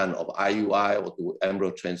any kind of IUI or to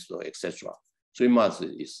embryo transfer, etc. 3 months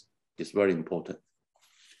is very important.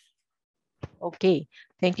 Okay,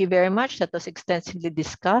 thank you very much. That was extensively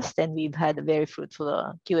discussed and we've had a very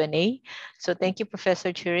fruitful Q&A. So thank you,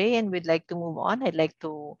 Professor Chii-Ruey, and we'd like to move on. I'd like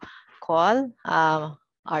to call our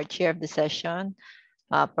chair of the session,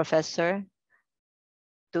 Professor,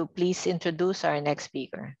 to please introduce our next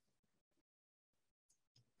speaker.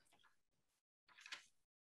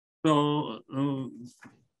 So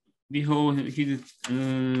before his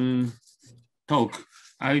talk,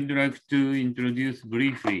 I would like to introduce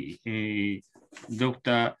briefly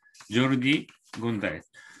Dr. Jordi Rodriguez.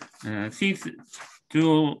 Since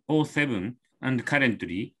 2007 and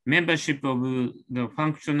currently, membership of the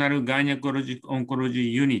Functional Gynecologic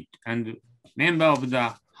Oncology Unit and member of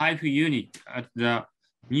the HIFU unit at the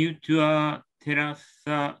New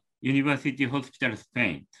Terrassa University Hospital,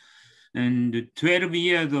 Spain, and 12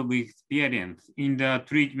 years of experience in the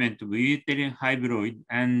treatment of uterine fibroid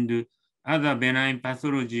and other benign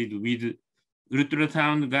pathologies with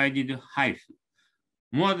ultrasound-guided HIFU.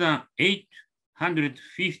 More than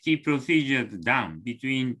 850 procedures done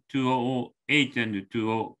between 2008 and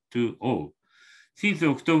 2020. Since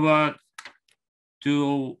October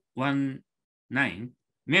 2019,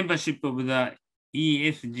 membership of the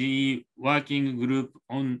ESG Working Group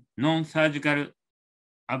on Non-Surgical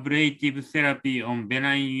Ablative Therapy on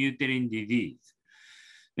Benign Uterine Disease.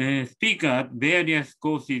 Speaker at various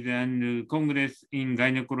courses and congress in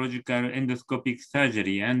gynecological endoscopic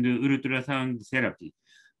surgery and ultrasound therapy,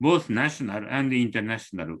 both national and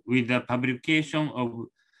international, with the publication of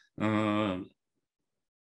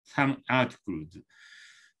some articles.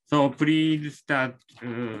 So please start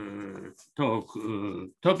talk.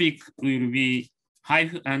 Topic will be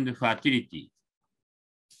HIFU and fertility.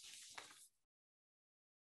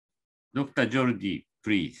 Dr. Jordi,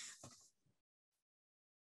 please.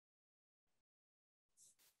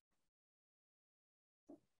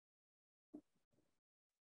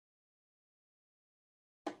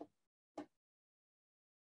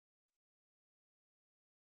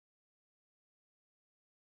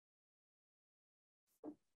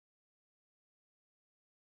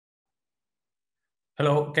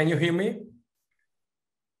 Hello, can you hear me?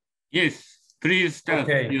 Yes, please start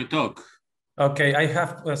your talk. Okay, I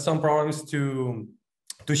have some problems to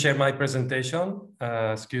share my presentation.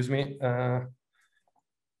 Excuse me.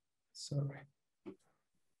 Sorry.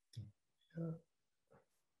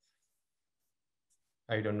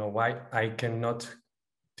 I don't know why I cannot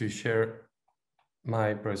to share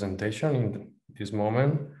my presentation in this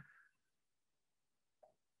moment.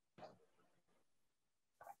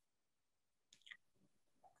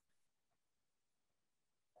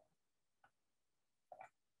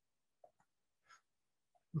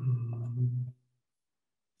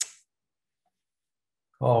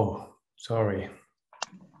 Oh, sorry.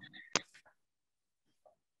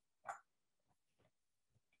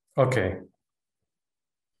 Okay.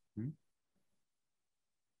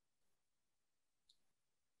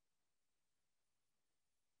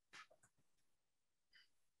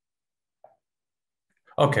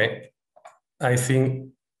 Okay, I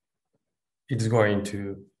think it's going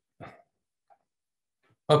to,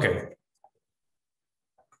 okay.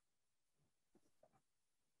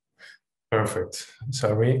 Perfect,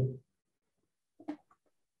 sorry.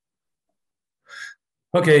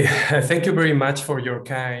 Okay, thank you very much for your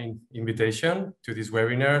kind invitation to this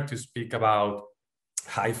webinar to speak about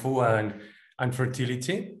HIFU and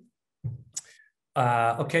fertility.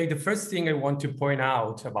 Okay, the first thing I want to point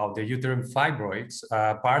out about the uterine fibroids,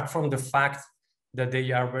 apart from the fact that they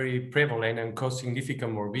are very prevalent and cause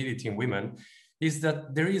significant morbidity in women, is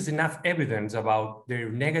that there is enough evidence about their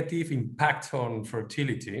negative impact on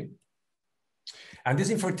fertility. And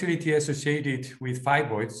this infertility associated with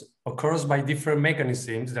fibroids occurs by different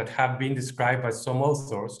mechanisms that have been described by some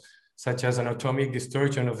authors, such as anatomic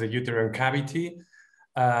distortion of the uterine cavity,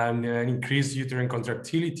 and increased uterine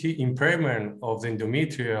contractility, impairment of the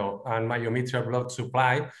endometrial and myometrial blood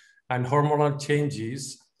supply, and hormonal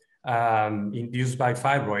changes induced by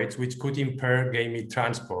fibroids, which could impair gamete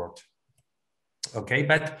transport. Okay,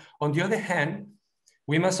 but on the other hand,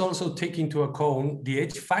 we must also take into account the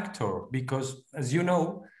age factor, because as you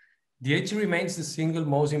know, the age remains the single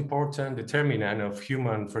most important determinant of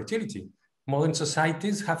human fertility. Modern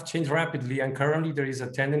societies have changed rapidly, and currently there is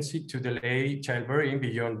a tendency to delay childbearing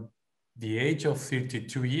beyond the age of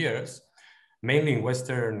 32 years, mainly in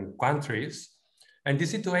Western countries. And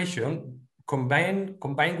this situation, combined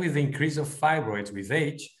with the increase of fibroids with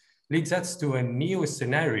age, leads us to a new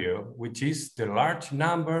scenario, which is the large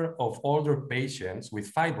number of older patients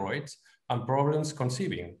with fibroids and problems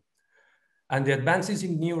conceiving. And the advances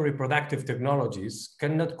in new reproductive technologies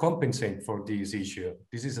cannot compensate for this issue.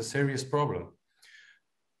 This is a serious problem.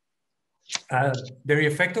 Their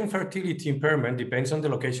effect on fertility impairment depends on the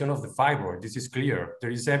location of the fibroid. This is clear.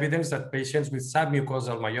 There is evidence that patients with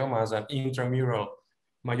submucosal myomas and intramural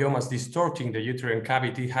myomas distorting the uterine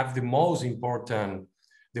cavity have the most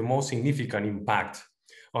significant impact.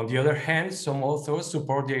 On the other hand, some authors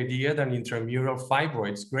support the idea that intramural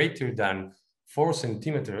fibroids greater than 4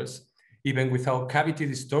 centimeters, even without cavity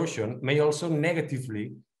distortion, may also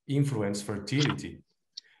negatively influence fertility.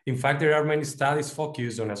 In fact, there are many studies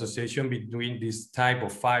focused on association between this type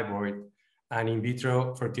of fibroid and in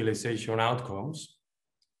vitro fertilization outcomes.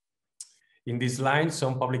 In this line,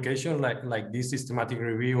 some publications like this systematic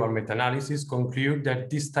review or meta-analysis conclude that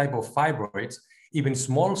this type of fibroids, even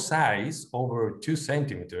small size, over 2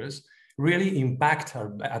 centimeters, really impact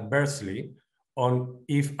adversely on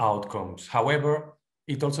IF outcomes. However,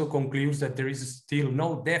 it also concludes that there is still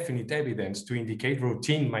no definite evidence to indicate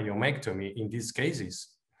routine myomectomy in these cases.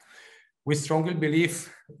 We strongly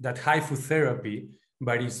believe that HIFU therapy,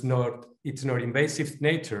 but its invasive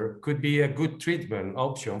nature, could be a good treatment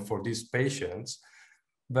option for these patients.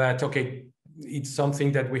 But okay, it's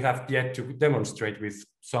something that we have yet to demonstrate with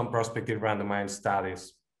some prospective randomized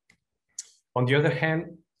studies. On the other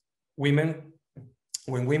hand, when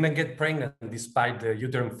women get pregnant despite the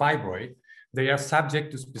uterine fibroid, they are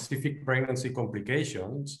subject to specific pregnancy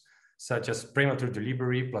complications, such as premature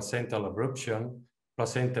delivery, placental abruption,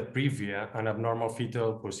 placenta previa, and abnormal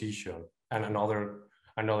fetal position, and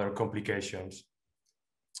another complications.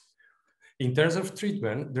 In terms of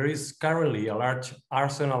treatment, there is currently a large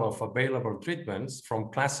arsenal of available treatments,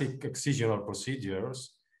 from classic excisional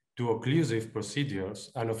procedures to occlusive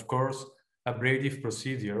procedures, and of course, ablative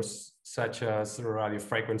procedures such as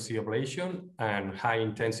radiofrequency ablation and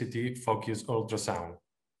high-intensity focused ultrasound.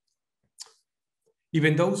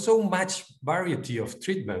 Even though so much variety of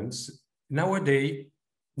treatments, nowadays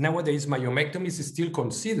myomectomy is still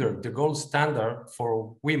considered the gold standard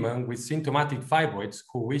for women with symptomatic fibroids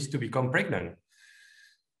who wish to become pregnant.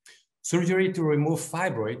 Surgery to remove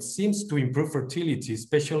fibroids seems to improve fertility,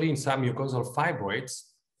 especially in submucosal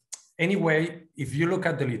fibroids. Anyway, if you look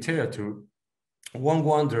at the literature, one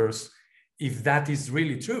wonders if that is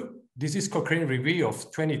really true. This is Cochrane review of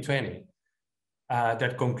 2020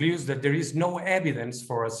 that concludes that there is no evidence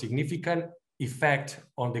for a significant effect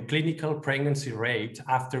on the clinical pregnancy rate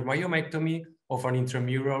after myomectomy of an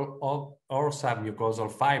intramural or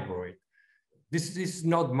submucosal fibroid. This is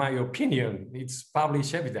not my opinion, it's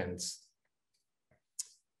published evidence.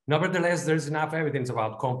 Nevertheless, there's enough evidence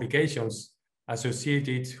about complications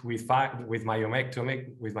associated with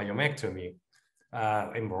myomectomy,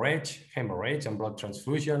 hemorrhage and blood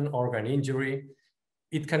transfusion, organ injury.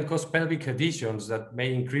 It can cause pelvic adhesions that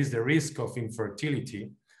may increase the risk of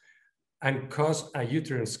infertility and cause a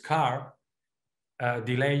uterine scar,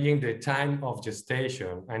 delaying the time of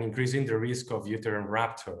gestation and increasing the risk of uterine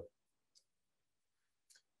rupture.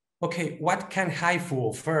 Okay, what can HIFU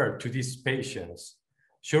offer to these patients?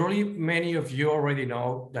 Surely many of you already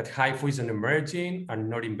know that HIFU is an emerging and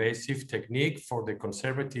non-invasive technique for the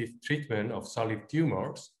conservative treatment of solid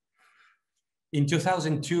tumors. In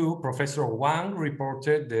 2002, Professor Wang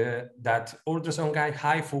reported that ultrasound-guided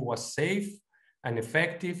HIFU was safe and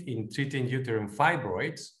effective in treating uterine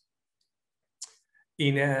fibroids.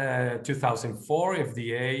 In 2004,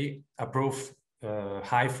 FDA approved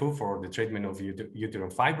HIFU for the treatment of uterine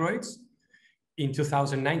fibroids. In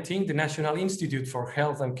 2019, the National Institute for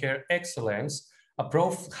Health and Care Excellence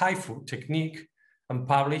approved HIFU technique and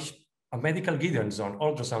published a medical guidance on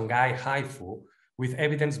ultrasound-guided HIFU with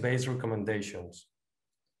evidence-based recommendations.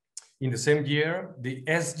 In the same year, the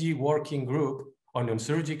SG Working Group on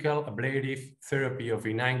non-surgical ablative therapy of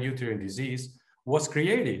benign uterine disease was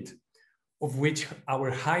created, of which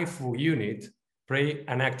our HIFU unit played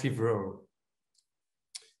an active role.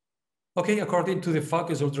 Okay, according to the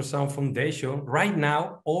Focus Ultrasound Foundation, right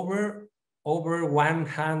now, over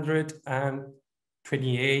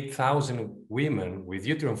 128,000 women with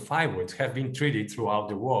uterine fibroids have been treated throughout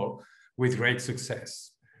the world with great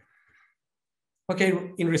success. Okay,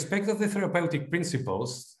 in respect of the therapeutic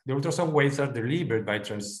principles, the ultrasound waves are delivered by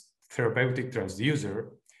therapeutic transducer,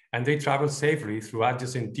 and they travel safely through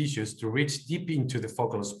adjacent tissues to reach deep into the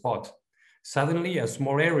focal spot. Suddenly, a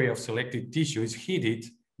small area of selected tissue is heated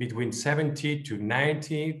between 70 to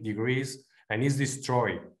 90 degrees and is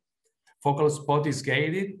destroyed. Focal spot is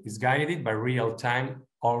guided by real-time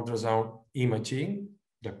ultrasound imaging.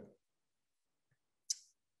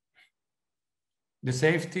 The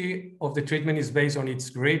safety of the treatment is based on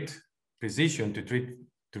its great precision to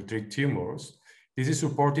treat tumors. This is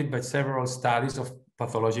supported by several studies of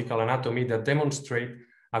pathological anatomy that demonstrate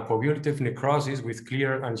a coagulative necrosis with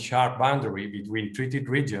clear and sharp boundary between treated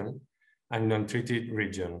region and non-treated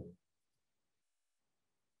region.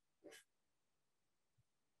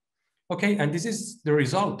 Okay, and this is the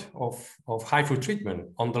result of HIFU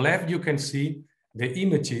treatment. On the left, you can see the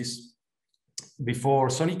images before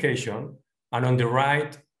sonication, and on the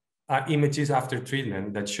right are images after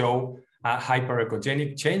treatment that show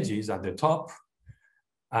hyperechogenic changes at the top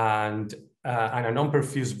and a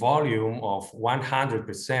non-perfused volume of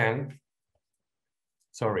 100%,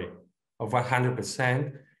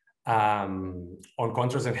 on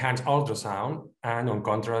contrast enhanced ultrasound and on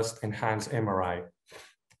contrast enhanced MRI.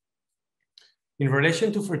 In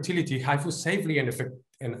relation to fertility, HIFU safely and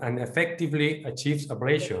effectively achieves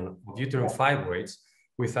ablation of uterine fibroids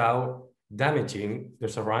without damaging the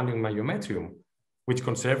surrounding myometrium, which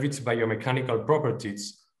conserves its biomechanical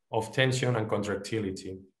properties of tension and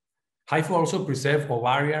contractility. HIFU also preserves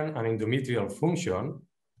ovarian and endometrial function.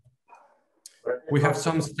 We have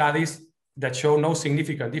some studies that show no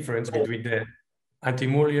significant difference between the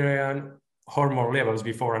anti-Mullerian hormone levels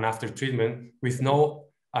before and after treatment, with no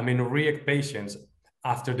amenorrheic patients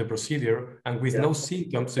after the procedure and with no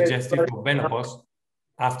symptoms suggestive of menopause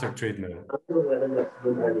after treatment.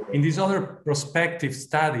 In this other prospective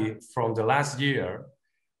study from the last year,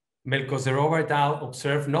 Melkozerova et al.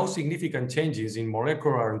 Observed no significant changes in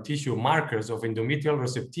molecular and tissue markers of endometrial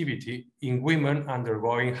receptivity in women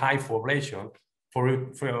undergoing HIFU ablation for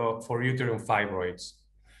uterine fibroids.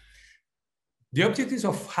 The objectives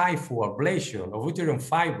of HIFU ablation of uterine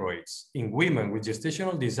fibroids in women with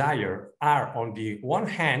gestational desire are, on the one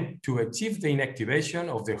hand, to achieve the inactivation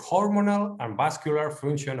of the hormonal and vascular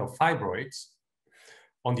function of fibroids.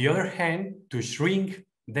 On the other hand, to shrink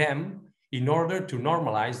them in order to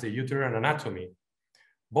normalize the uterine anatomy.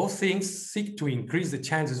 Both things seek to increase the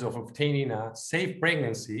chances of obtaining a safe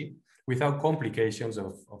pregnancy without complications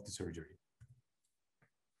of the surgery.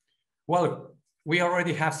 Well, we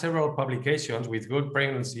already have several publications with good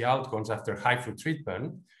pregnancy outcomes after HIFU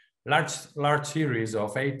treatment, large series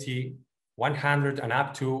of 80, 100, and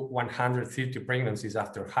up to 130 pregnancies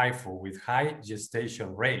after HIFU with high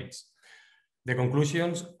gestation rates. The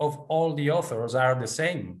conclusions of all the authors are the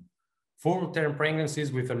same. Full-term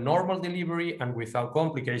pregnancies with a normal delivery and without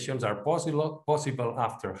complications are possible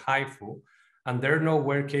after HIFU, and there are no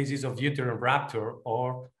rare cases of uterine rupture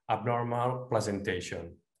or abnormal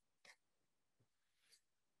placentation.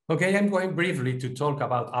 Okay, I'm going briefly to talk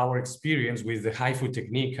about our experience with the HIFU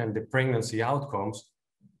technique and the pregnancy outcomes.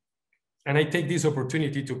 And I take this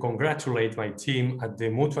opportunity to congratulate my team at the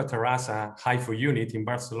Mutua Terrassa HIFU unit in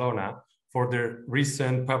Barcelona for the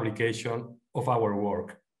recent publication of our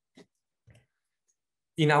work.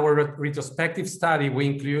 In our retrospective study, we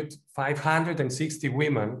include 560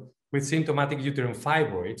 women with symptomatic uterine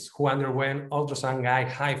fibroids who underwent ultrasound guide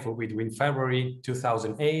HIFU between February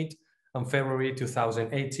 2008 and February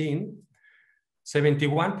 2018.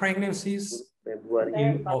 71 pregnancies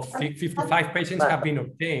of 55 patients have been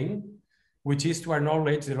obtained, which is, to our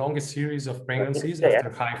knowledge, the longest series of pregnancies after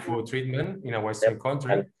HIFU treatment in a Western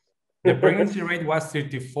country. The pregnancy rate was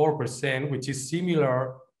 34%, which is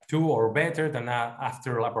similar to or better than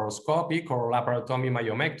after laparoscopic or laparotomy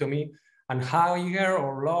myomectomy, and higher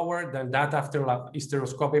or lower than that after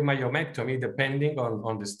hysteroscopic myomectomy, depending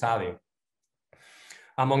on the study.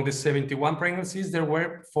 Among the 71 pregnancies, there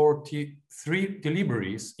were 43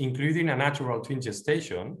 deliveries, including a natural twin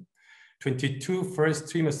gestation, 22 first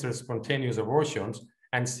trimester spontaneous abortions,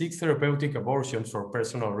 and 6 therapeutic abortions for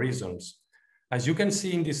personal reasons. As you can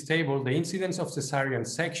see in this table, the incidence of cesarean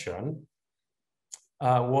section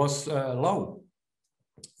was low.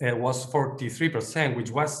 It was 43%,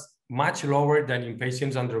 which was much lower than in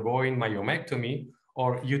patients undergoing myomectomy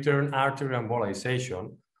or uterine artery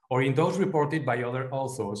embolization, or in those reported by other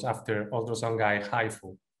authors after ultrasound guide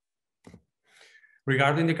HIFU.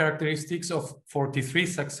 Regarding the characteristics of 43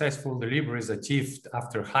 successful deliveries achieved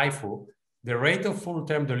after HIFU, the rate of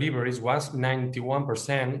full-term deliveries was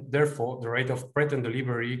 91%. Therefore, the rate of preterm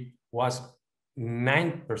delivery was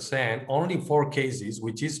 9%, only in 4 cases,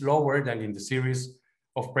 which is lower than in the series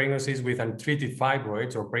of pregnancies with untreated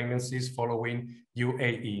fibroids or pregnancies following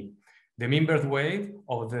UAE. The mean birth weight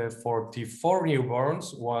of the 44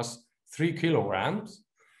 newborns was 3 kilograms.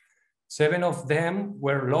 7 of them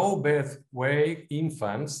were low birth weight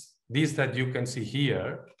infants, these that you can see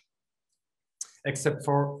here, except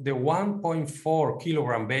for the 1.4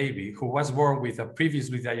 kilogram baby who was born with a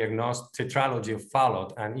previously diagnosed tetralogy of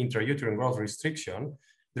Fallot and intrauterine growth restriction.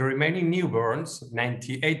 The remaining newborns,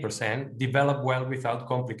 98%, developed well without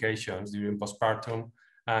complications during postpartum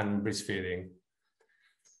and breastfeeding.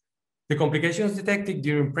 The complications detected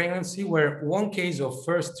during pregnancy were 1 case of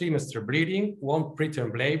first trimester bleeding, 1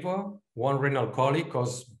 preterm labor, 1 renal colic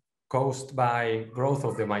caused by growth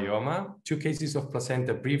of the myoma, 2 cases of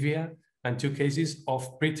placenta previa, and 2 cases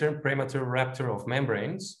of preterm premature rupture of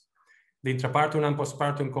membranes. The intrapartum and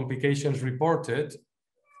postpartum complications reported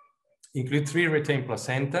include 3 retained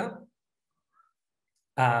placenta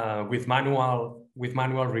with manual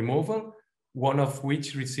removal, 1 of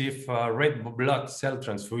which received red blood cell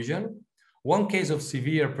transfusion, 1 case of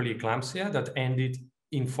severe preeclampsia that ended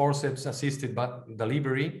in forceps-assisted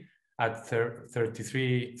delivery at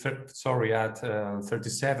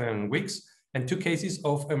 37 weeks, and 2 cases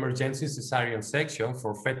of emergency cesarean section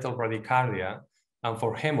for fetal bradycardia and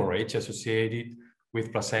for hemorrhage associated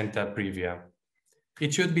with placenta previa.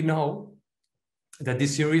 It should be known that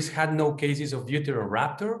this series had no cases of uterine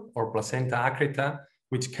rupture or placenta accreta,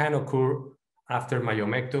 which can occur after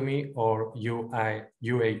myomectomy or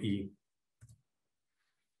UAE.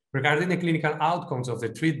 Regarding the clinical outcomes of the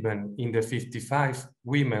treatment in the 55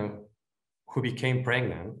 women who became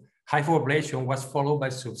pregnant, HIFU ablation was followed by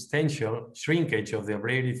substantial shrinkage of the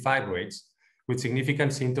ablated fibroids with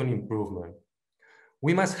significant symptom improvement.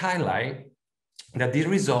 We must highlight that these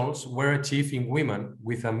results were achieved in women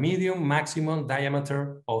with a medium maximum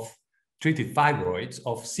diameter of treated fibroids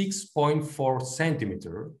of 6.4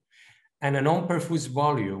 centimeter and a non-perfused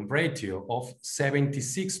volume ratio of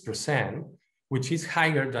 76%, which is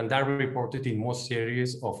higher than that reported in most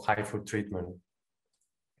series of HIFU treatment.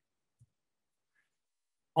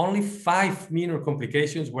 only 5 minor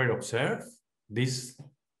complications were observed. This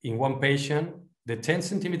in one patient. The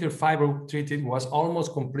 10-centimeter fibro treated was almost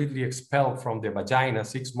completely expelled from the vagina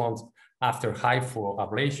 6 months after HIFU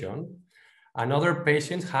ablation. Another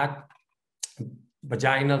patient had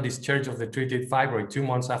vaginal discharge of the treated fibroid 2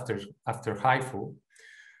 months after HIFU.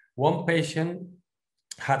 One patient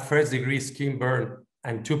had first-degree skin burn,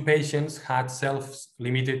 and 2 patients had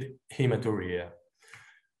self-limited hematuria.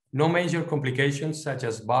 No major complications such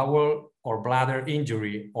as bowel or bladder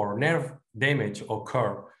injury or nerve damage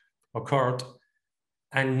occurred,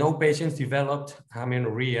 and no patients developed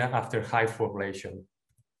amenorrhea after HIFU ablation.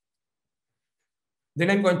 Then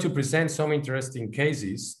I'm going to present some interesting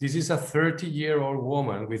cases. This is a 30-year-old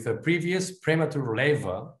woman with a previous premature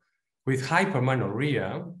leva with hypermenorrhea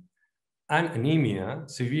and anemia,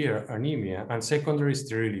 severe anemia, and secondary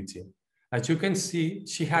sterility. As you can see,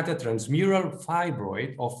 she had a transmural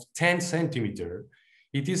fibroid of 10 centimeters.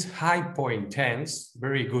 It is hypointense,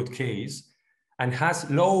 very good case, and has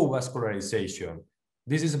low vascularization.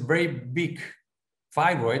 This is a very big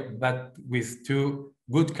fibroid, but with 2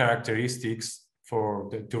 good characteristics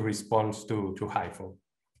to respond to HIFU.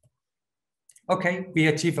 Okay, we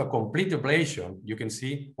achieve a complete ablation. You can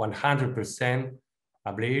see 100%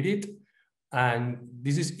 ablated. And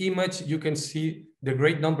this is image, you can see the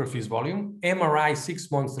great number fuse volume. MRI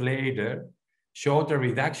 6 months later showed a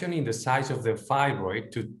reduction in the size of the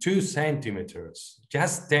fibroid to 2 centimeters.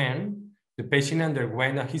 Just then, the patient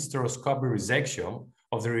underwent a hysteroscopic resection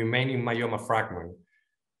of the remaining myoma fragment.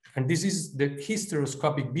 And this is the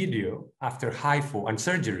hysteroscopic video after HIFU and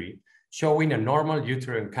surgery showing a normal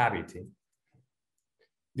uterine cavity.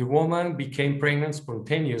 The woman became pregnant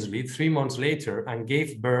spontaneously 3 months later and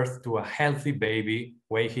gave birth to a healthy baby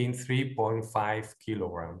weighing 3.5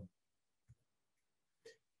 kilograms.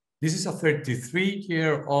 This is a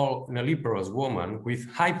 33-year-old nulliparous woman with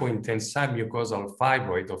hypointense submucosal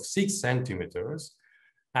fibroid of 6 centimeters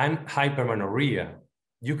and hypermenorrhea.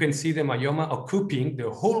 You can see the myoma occupying the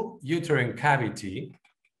whole uterine cavity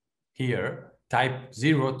here, type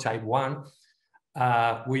 0, type 1,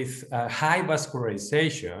 with high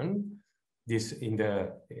vascularization, this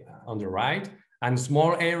on the right, and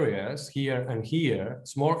small areas here and here,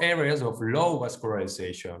 small areas of low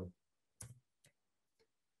vascularization.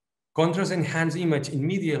 Contrast enhanced image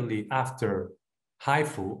immediately after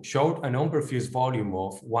HIFU showed an unperfused volume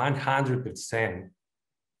of 100%.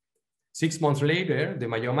 6 months later, the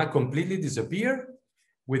myoma completely disappeared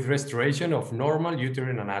with restoration of normal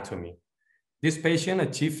uterine anatomy. This patient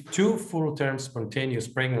achieved 2 full-term spontaneous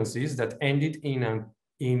pregnancies that ended in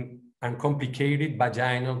uncomplicated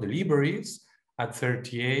vaginal deliveries at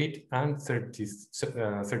 38 and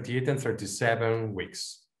 37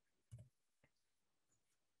 weeks.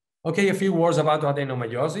 Okay, a few words about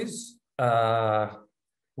adenomyosis.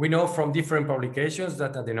 We know from different publications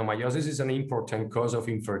that adenomyosis is an important cause of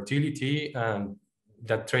infertility, and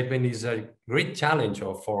that treatment is a great challenge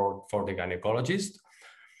for the gynecologist.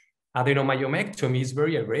 Adenomyomectomy is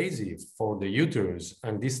very aggressive for the uterus,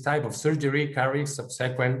 and this type of surgery carries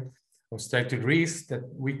subsequent obstetric risks that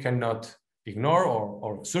we cannot ignore,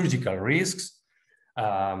 or surgical risks.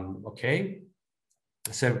 Okay,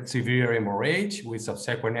 severe hemorrhage with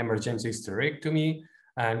subsequent emergency hysterectomy,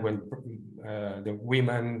 and when the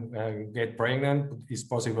women get pregnant, it's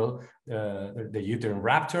possible the uterine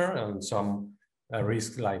rupture and some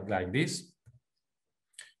risks like this.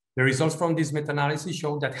 The results from this meta-analysis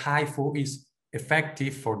show that HIFU is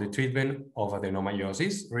effective for the treatment of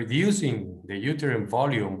adenomyosis, reducing the uterine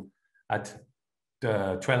volume at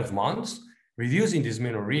 12 months, reducing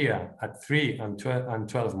dysmenorrhea at 3 and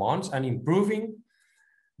 12 months, and improving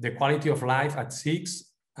the quality of life at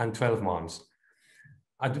 6 and 12 months.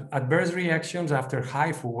 Adverse reactions after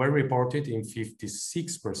HIFU were reported in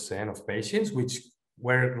 56% of patients, which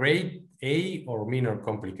were grade A or minor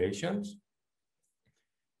complications.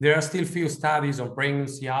 There are still few studies on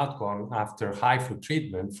pregnancy outcome after HIFU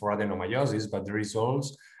treatment for adenomyosis, but the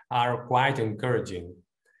results are quite encouraging.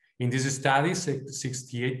 In this study,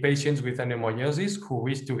 68 patients with adenomyosis who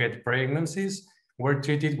wished to get pregnancies were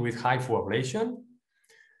treated with HIFU ablation.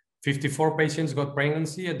 54 patients got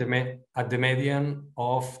pregnancy at the median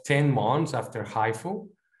of 10 months after HIFU,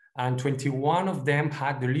 and 21 of them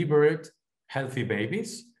had delivered healthy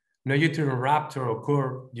babies. No uterine rupture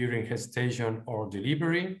occurred during gestation or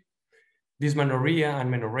delivery. Dysmenorrhea and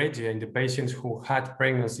menorrhagia in the patients who had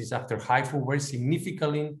pregnancies after HIFU were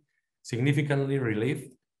significantly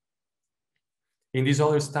relieved. In this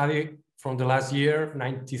other study from the last year,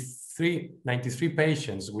 93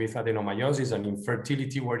 patients with adenomyosis and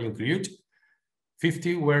infertility were included.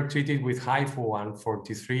 50 were treated with HIFU and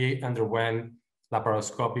 43 underwent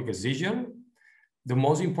laparoscopic excision. The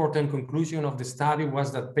most important conclusion of the study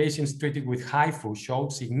was that patients treated with HIFU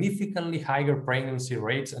showed significantly higher pregnancy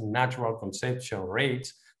rates and natural conception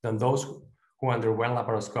rates than those who underwent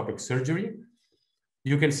laparoscopic surgery.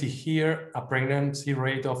 You can see here a pregnancy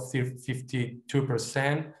rate of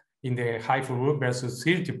 52% in the HIFU group versus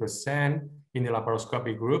 30% in the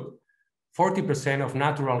laparoscopic group, 40% of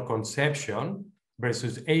natural conception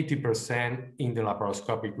versus 80% in the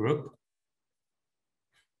laparoscopic group.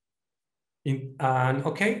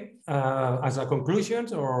 As a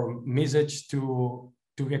conclusion or message to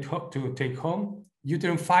take home,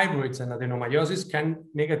 uterine fibroids and adenomyosis can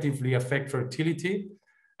negatively affect fertility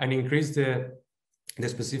and increase the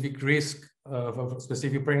specific risk of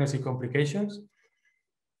specific pregnancy complications.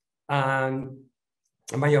 And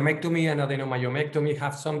myomectomy and adenomyomectomy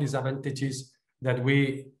have some disadvantages that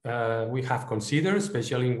we have considered,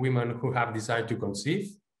 especially in women who have decided to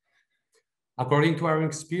conceive. According to our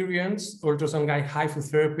experience, ultrasound guide HIFU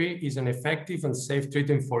therapy is an effective and safe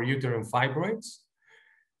treatment for uterine fibroids.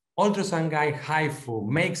 Ultrasound guide HIFU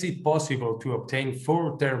makes it possible to obtain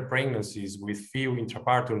full-term pregnancies with few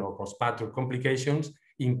intrapartum or postpartum complications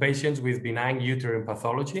in patients with benign uterine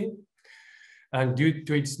pathology. And due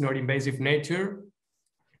to its non-invasive nature,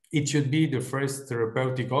 it should be the first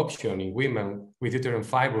therapeutic option in women with uterine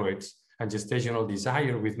fibroids and gestational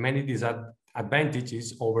desire, with many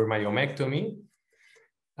disadvantages over myomectomy.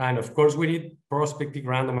 And of course, we need prospective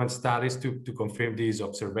randomized studies to confirm these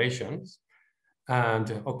observations.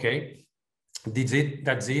 And okay, that's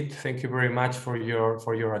it. Thank you very much for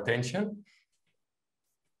your attention.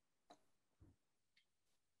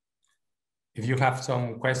 If you have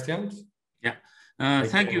some questions. Yeah.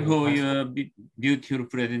 Thank you for your beautiful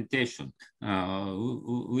presentation.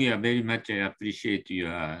 We are very much appreciate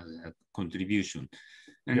your contribution.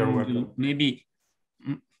 And you're welcome. Maybe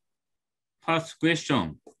first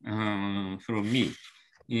question from me.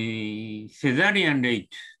 Cesarean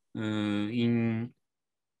rate in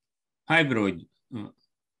fibroid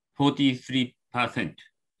 43%,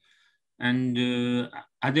 and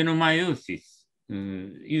adenomyosis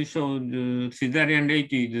you showed cesarean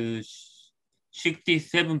rate is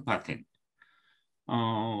 67%.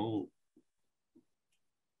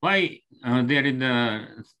 Why there is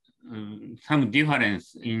some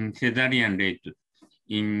difference in cesarean rate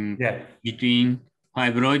in between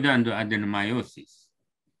fibroid and adenomyosis?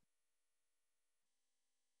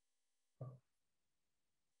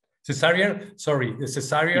 Cesarean, sorry, the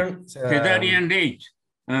cesarean rate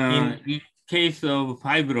in case of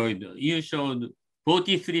fibroid, you showed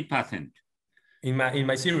 43%. In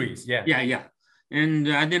my series, yeah. Yeah. And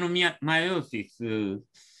adenomyosis,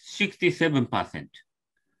 67%.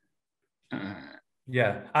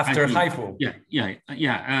 Yeah, after HIFU. Yeah.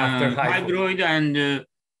 After fibroid and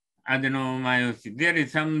adenomyosis, there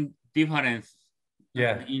is some difference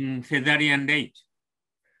in cesarean rate.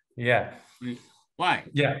 Yeah. Why?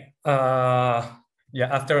 Yeah.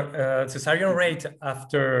 After cesarean rate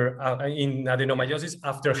after in adenomyosis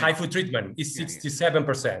after HIFU treatment is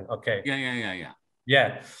 67%. Okay.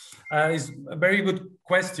 Yeah. It's a very good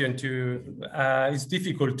question. It's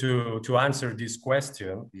difficult to answer this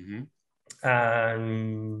question.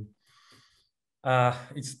 And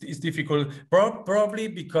it's difficult probably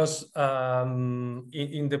because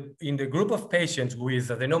in the group of patients with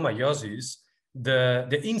adenomyosis,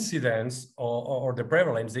 the incidence or the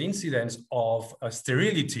prevalence, the incidence of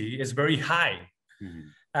sterility is very high.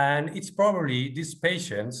 And it's probably these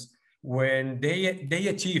patients, when they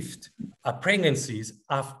achieved a pregnancy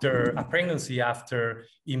after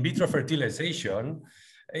in vitro fertilization,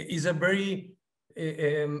 is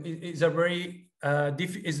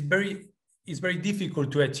very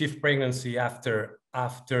difficult to achieve pregnancy after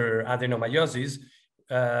adenomyosis.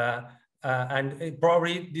 And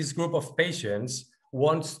probably this group of patients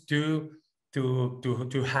wants to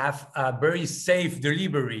have a very safe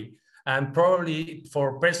delivery, and probably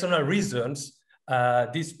for personal reasons,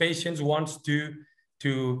 these patients wants to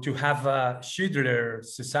have a shorter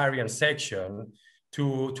cesarean section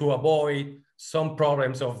to avoid some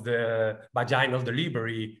problems of the vaginal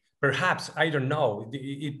delivery. Perhaps, I don't know.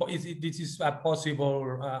 This is a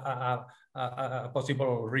possible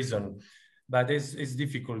reason. But it's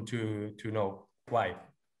difficult to know why.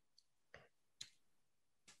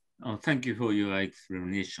 Oh, thank you for your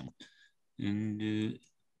explanation. And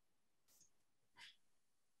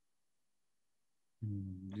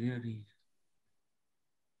there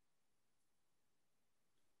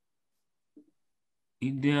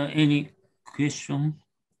is there any question?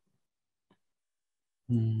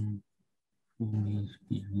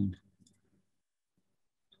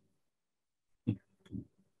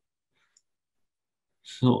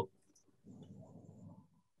 So,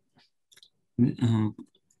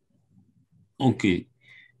 okay.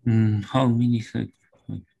 How many cycles?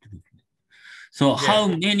 So Yeah. how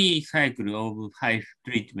many cycles of HIFU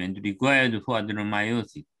treatment required for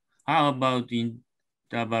adenomyosis? How about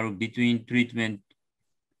interval between treatment?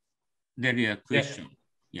 There is a question.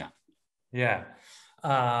 Yeah. Yeah.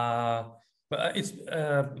 But it's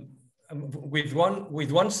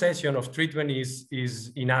with one session of treatment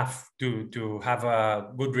is enough to have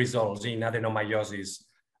good results in adenomyosis.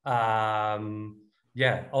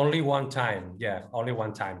 Yeah, only one time. Yeah, only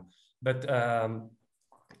one time. But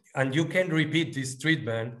and you can repeat this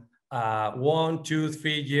treatment 1, 2,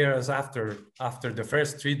 3 years after the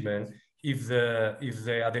first treatment if the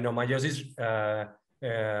adenomyosis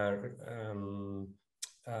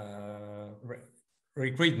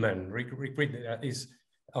recruitment is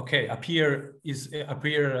okay, appear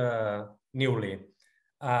newly,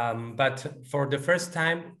 but for the first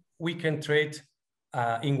time we can treat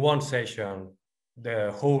in one session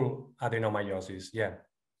the whole adenomyosis. Yeah.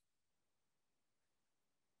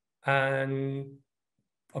 And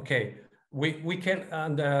okay, we can,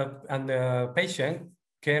 and the patient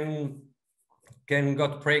can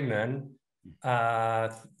get pregnant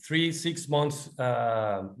 3-6 months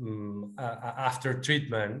after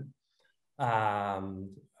treatment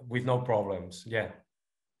with no problems. Yeah.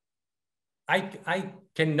 I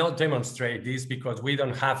cannot demonstrate this because we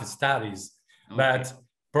don't have studies, okay. But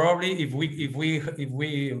probably if we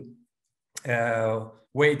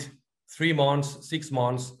wait 3 months, 6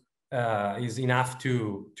 months is enough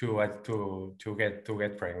to get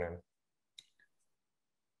pregnant.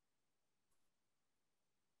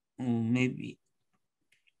 Maybe.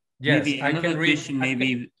 Yes, maybe I can read.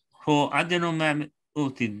 Maybe for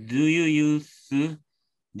adenomyosis, do you use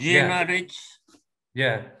GnRH?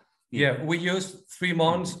 Yeah. We use 3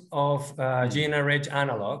 months of GnRH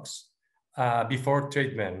analogs before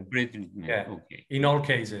treatment. Yeah. Okay. In all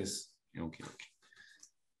cases. Okay.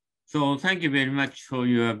 So thank you very much for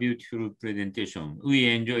your beautiful presentation. We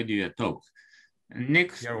enjoyed your talk.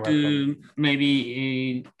 Next,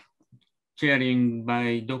 maybe chairing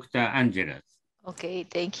by Dr. Angela. Okay,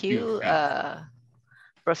 thank you,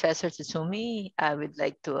 Professor Tsutsumi. I would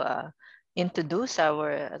like to introduce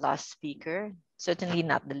our last speaker, certainly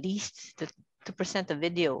not the least, to present a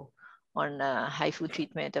video on HIFU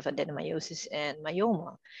treatment of adenomyosis and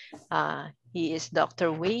myoma. He is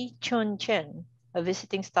Dr. Wei-Chun Chen, a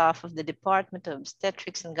visiting staff of the Department of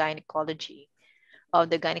Obstetrics and Gynecology of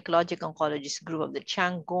the Gynecologic Oncologist Group of the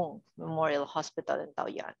Changgung Memorial Hospital in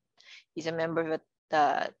Taoyuan. He's a member of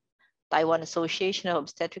the Taiwan Association of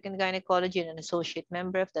Obstetrics and Gynecology and an associate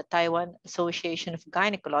member of the Taiwan Association of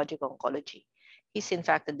Gynecologic Oncology. He's in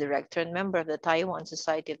fact a director and member of the Taiwan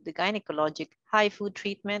Society of the Gynecologic HIFU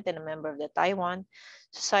Treatment and a member of the Taiwan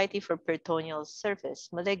Society for Peritoneal Surface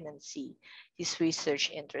Malignancy. His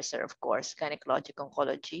research interests are, of course, gynecologic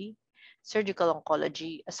oncology, surgical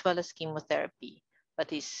oncology, as well as chemotherapy. But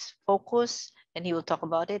his focus, and he will talk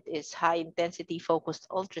about it, is high-intensity focused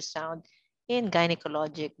ultrasound in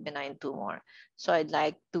gynecologic benign tumor. So I'd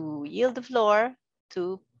like to yield the floor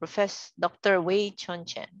to Professor Dr. Wei-Chun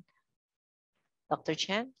Chen. Dr.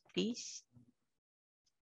 Chen, please.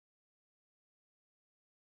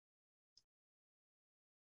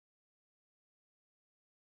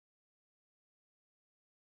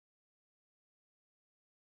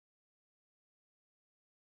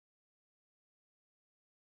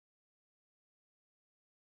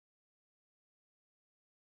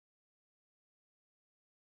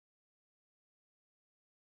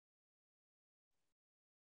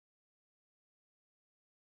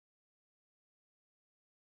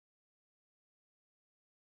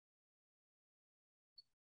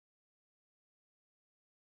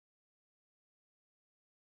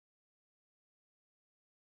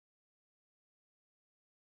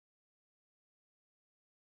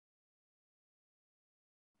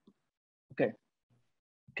 Okay.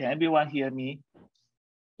 Can everyone hear me?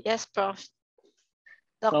 Yes, Prof.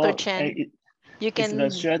 Dr. Chen, you can... the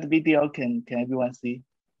shared video, can everyone see?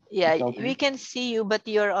 Yeah, okay? We can see you, but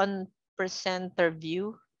you're on presenter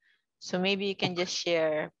view. So maybe you can just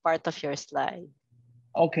share part of your slide.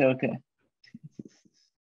 Okay.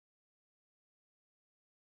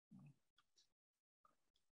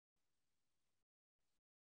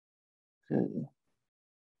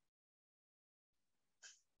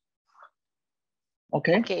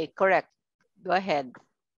 Okay, correct. Go ahead.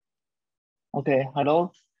 Okay,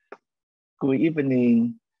 hello. Good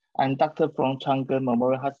evening. I'm Dr. from Changgung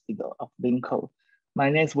Memorial Hospital of Linkou. My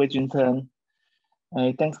name is Wei-Chun Chen.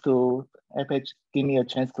 Thanks to APAGE, give me a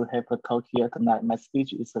chance to have a talk here tonight. My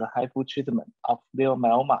speech is the HIFU treatment of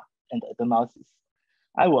myoma and adenomyosis.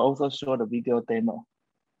 I will also show the video demo.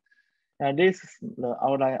 And this is the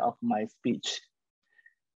outline of my speech.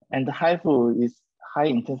 And the HIFU is high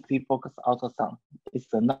intensity focused ultrasound.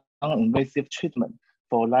 It's a non-invasive treatment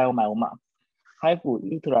for myoma. HIFU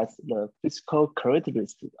utilizes the physical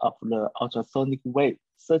characteristics of the ultrasonic wave,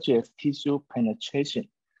 such as tissue penetration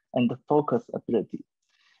and focus ability.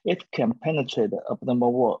 It can penetrate the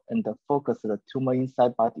abdominal wall and focus the tumor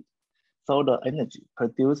inside body. So the energy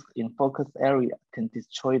produced in focus area can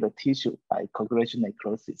destroy the tissue by coagulation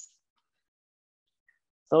necrosis.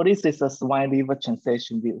 So this is a swine liver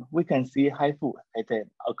translation view. We can see HIFU at an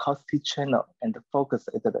acoustic channel and focus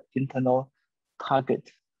at the internal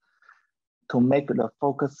target to make the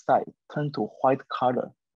focus site turn to white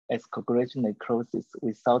color as coagulation necrosis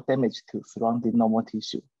without damage to surrounding normal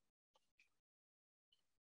tissue.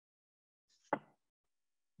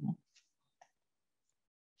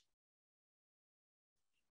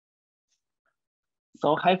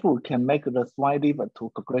 So HIFU can make the swine liver to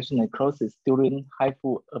coagulation necrosis during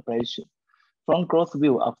HIFU ablation. From gross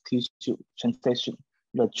view of tissue translation,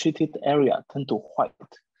 the treated area turn to white.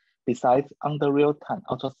 Besides, under real-time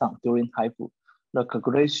ultrasound during HIFU, the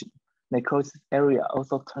coagulation necrosis area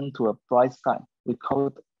also turned to a bright sign we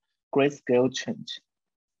call grayscale change.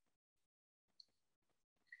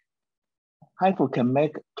 HIFU can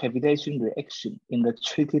make cavitation reaction in the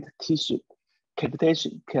treated tissue.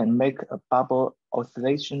 Cavitation can make a bubble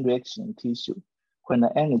oscillation reaction in tissue when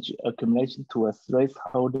the energy accumulation to a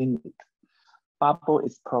threshold limit. Bubble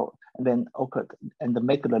is pro and then occurred and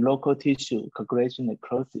make the local tissue coagulation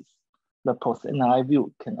necrosis. The post-NI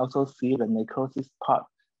view can also see the necrosis part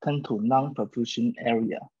turn to non-perfusion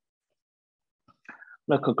area.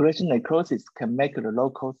 The coagulation necrosis can make the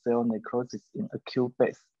local cell necrosis in acute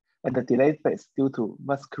phase and the delayed phase due to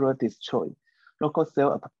vascular destroy. Local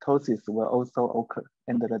cell apoptosis will also occur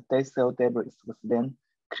and the dead cell debris was then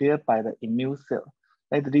cleared by the immune cell,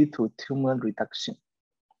 that lead to tumor reduction.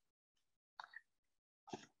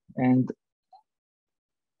 And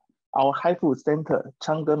our HIFU center,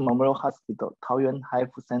 Chang'an Memorial Hospital, Taoyuan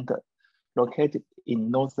HIFU Center, located in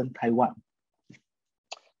northern Taiwan.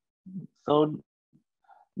 So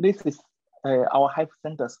this is our HIFU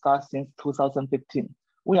center starts since 2015.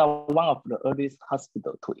 We are one of the earliest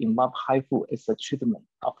hospitals to involve HIFU as a treatment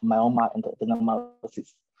of myoma and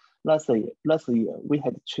adenomyosis. Last year, we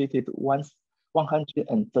had treated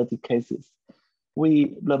 130 cases.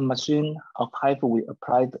 The machine of HIFU we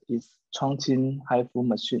applied is Chongqing HIFU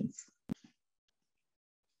machines.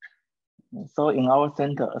 So in our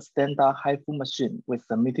center, a standard HIFU machine with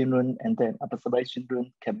a meeting room and then observation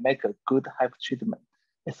room can make a good HIFU treatment,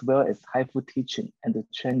 as well as HIFU teaching and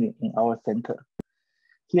training in our center.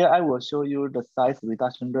 Here I will show you the size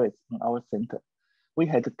reduction rates in our center. We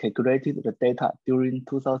had calculated the data during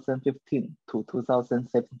 2015 to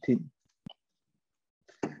 2017.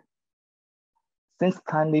 Since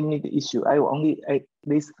time limit issue, I will only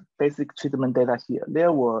list basic treatment data here.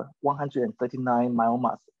 There were 139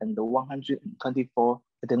 myomas and 124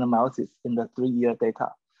 adenomyosis in the 3-year data.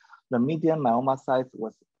 The median myoma size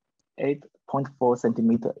was 8.4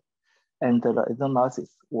 centimeter, and the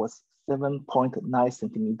adenomyosis was 7.9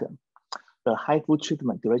 centimeter. The HIFU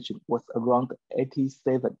treatment duration was around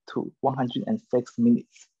 87 to 106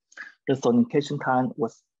 minutes. The sonication time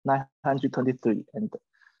was 923 and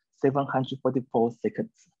 744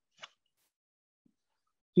 seconds.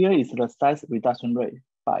 Here is the size reduction rate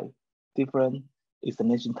by different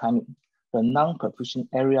examination timing. The non-perfusion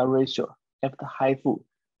area ratio after HIFU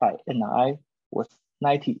by NRI was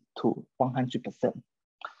 90 to 100%.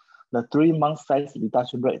 The 3-month size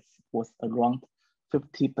reduction rate was around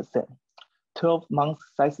 50%. 12-month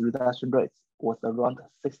size reduction rate was around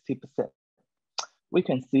 60%. We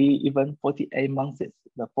can see even 48 months,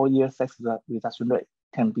 the 4-year size reduction rate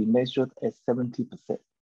can be measured as 70%.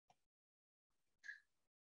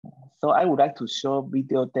 So I would like to show a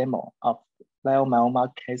video demo of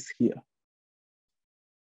myoma case here.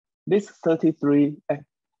 This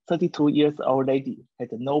 32 years old lady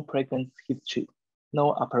had no pregnancy history,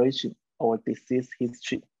 no operation or disease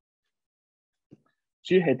history.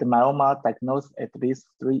 She had myoma diagnosed at least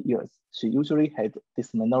 3 years. She usually had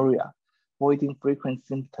dysmenorrhea, voiding frequent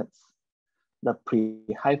symptoms. The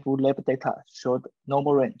pre-HIFU lab data showed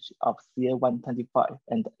normal range of CA125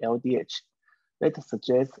 and LDH. That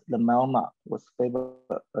suggests the myoma was favored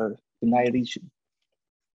a benign lesion.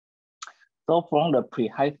 So from the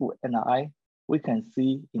pre-HIFU NRI, we can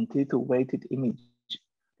see in T2 weighted image,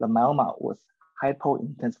 the myoma was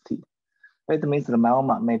hypointensity. That means the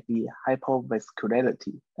myoma may be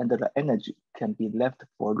hypovascularity and the energy can be left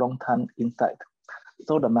for a long time inside.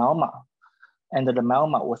 So the myoma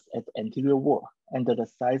was at the anterior wall and the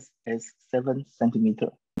size is 7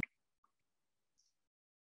 centimeters.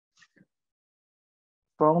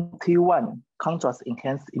 From T1 contrast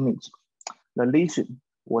enhanced image, the lesion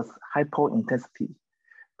was hypointensity.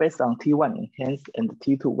 Based on T1 enhanced and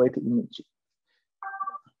T2 weighted image,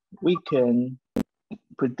 we can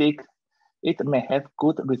predict it may have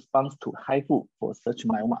good response to HIFU for such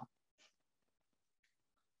myoma.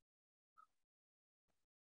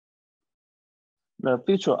 The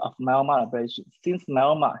feature of myoma ablation, since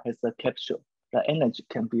myoma has a capsule, the energy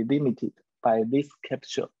can be limited by this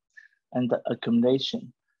capsule and the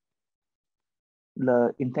accumulation.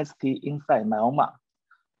 The intensity inside myoma,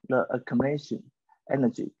 the accumulation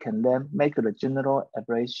energy can then make the general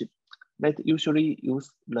ablation. That usually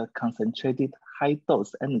use the concentrated high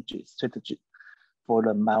dose energy strategy for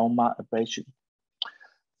the myoma ablation.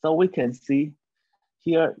 So we can see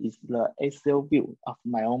here is the axial view of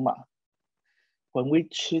myoma. When we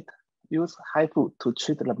use HIFU to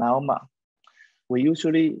treat the myoma, we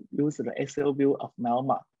usually use the axial view of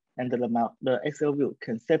myoma, and the axial view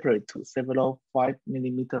can separate to several 5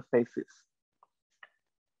 millimeter phases.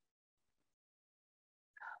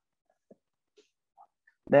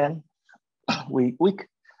 Then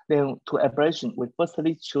to ablation, we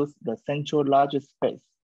firstly choose the central largest phase.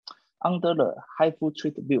 Under the HIFU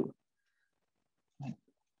treat view,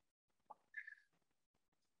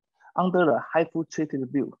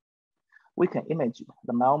 we can image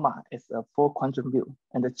the myoma as a 4-quadrant view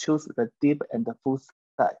and choose the deep and the full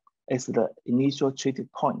side as the initial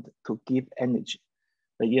treated point to give energy,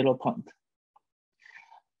 the yellow point.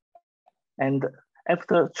 And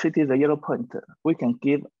after treating the yellow point, we can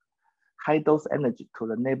give high dose energy to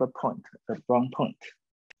the neighbor point, the brown point.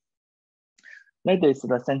 That is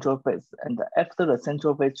the central phase. And after the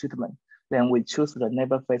central phase treatment, then we choose the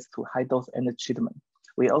neighbor phase to high dose energy treatment.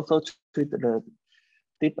 We also treat the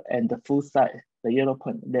deep and the full side, the yellow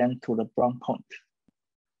point, then to the brown point.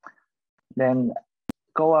 Then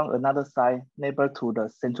go on another side, neighbor to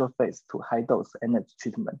the central phase to high dose energy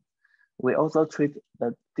treatment. We also treat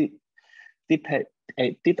the deep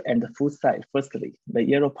and the full side, firstly, the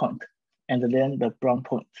yellow point, and then the brown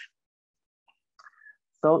point.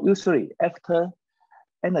 So usually after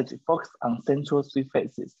energy focus on central 3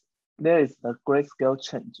 phases, there is a great scale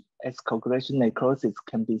change as coagulation necrosis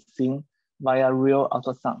can be seen via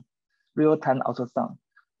real-time ultrasound.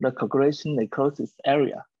 The coagulation necrosis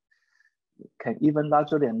area can even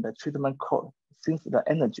larger than the treatment core since the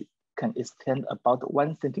energy can extend about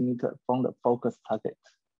 1 centimeter from the focus target.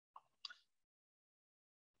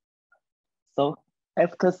 So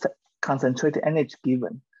after concentrated energy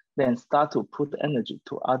given, then start to put energy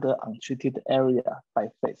to other untreated area by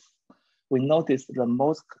phase. We notice the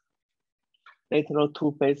most lateral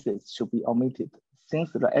 2 phases should be omitted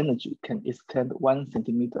since the energy can extend 1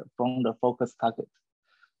 centimeter from the focus target.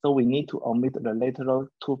 So we need to omit the lateral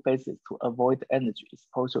 2 phases to avoid energy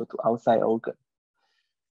exposure to outside organ.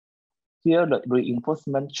 Here, the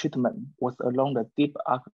reinforcement treatment was along the deep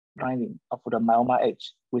arc lining of the myoma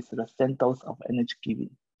edge with the same dose of energy giving.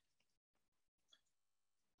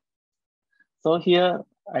 So here,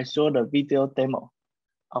 I show the video demo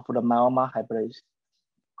of the myoma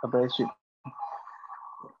ablation.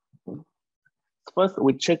 First,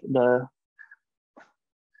 we check the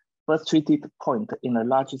first treated point in the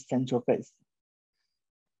largest central phase.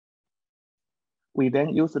 We then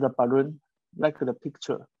use the balloon, like the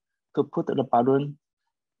picture, to put the balloon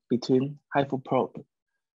between HIFU probe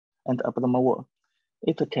and abdominal wall.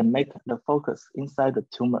 It can make the focus inside the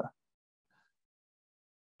tumor.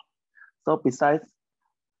 So besides,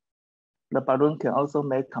 the balloon can also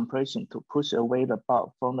make compression to push away the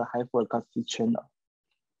bulb from the HIFU acoustic channel.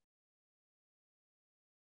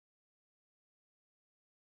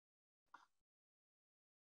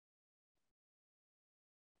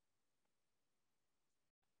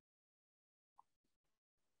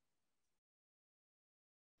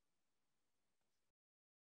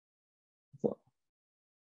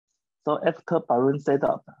 So after balloon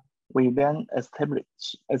setup, we then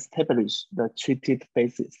establish the treated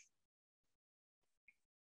phases.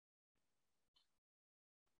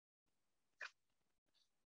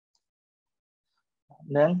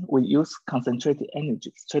 Then we use concentrated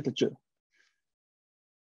energy strategy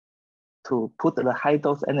to put the high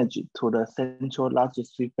dose energy to the central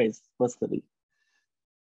largest 3 phase firstly.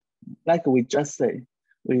 Like we just said,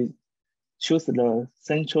 we choose the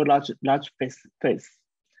central large phase,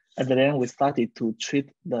 and then we started to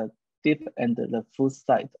treat the deep and the full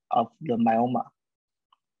side of the myoma.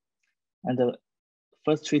 And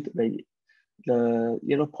first treat the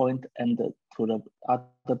yellow point and to the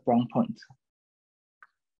other brown point.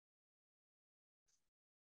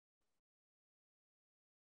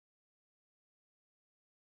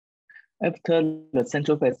 After the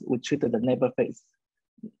central phase, we treat the neighbor phase.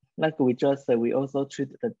 Like we just said, we also treat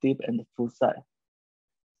the deep and full side.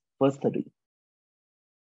 Firstly,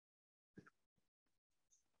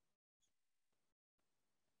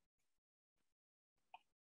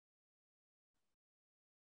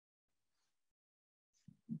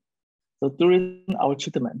 so during our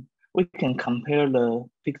treatment, we can compare the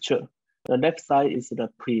picture. The left side is the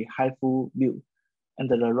pre-HIFU view, and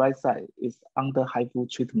the right side is under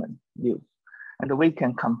HIFU treatment view. And we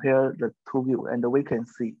can compare the two views, and we can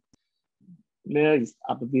see there is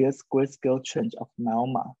obvious grayscale change of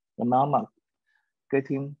myoma. The myoma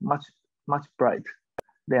getting much bright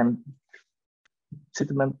than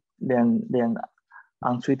treatment than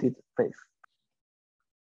untreated phase.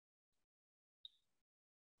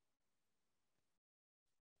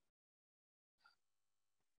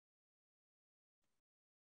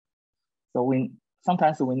 So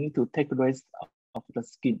sometimes we need to take rest of the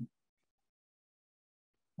skin.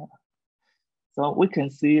 So we can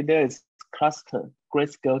see there is cluster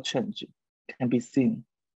grayscale change can be seen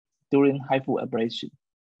during HIFU ablation.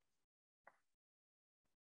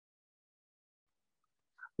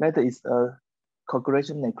 That is a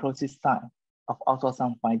coagulation necrosis sign of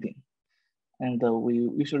ultrasound finding. And we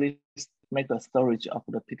usually make a storage of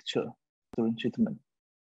the picture during treatment.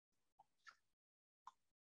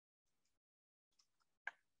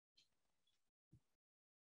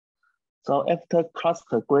 So after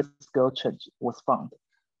cluster grayscale change was found,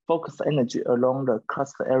 focus energy along the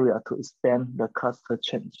cluster area to expand the cluster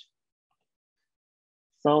change.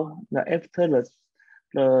 So after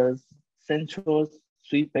the central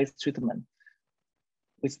 3-phase treatment,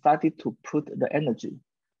 we started to put the energy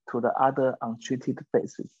to the other untreated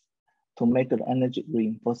phases to make the energy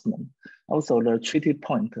reinforcement. Also, the treated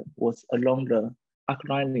point was along the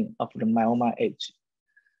outlining of the myoma edge.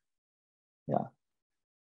 Yeah.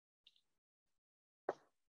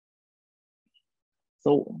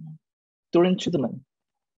 So during treatment,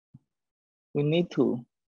 we need to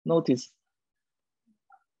notice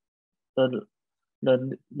the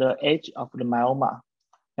edge of the myoma,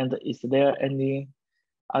 and is there any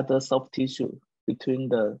other soft tissue between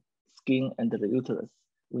the skin and the uterus?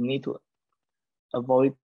 We need to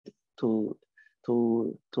avoid to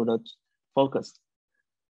the focus,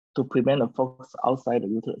 to prevent the focus outside the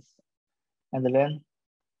uterus. And then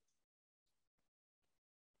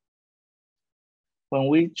when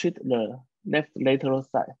we treat the left lateral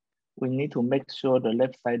side, we need to make sure the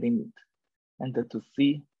left side limit and to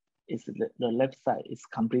see if the left side is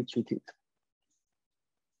completely treated.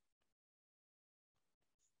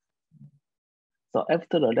 So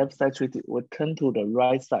after the left side treated, we turn to the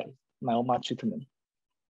right side myoma treatment.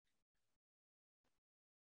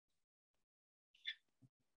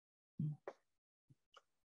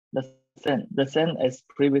 The same as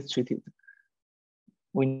previous treated.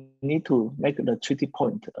 We need to make the treated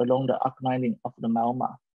point along the outlining of the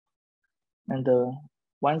myoma. And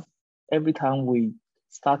every time we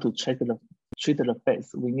start to treat the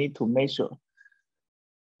phase, we need to measure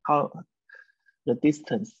how the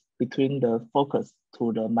distance between the focus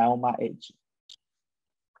to the myoma edge.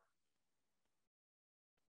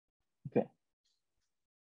 Okay.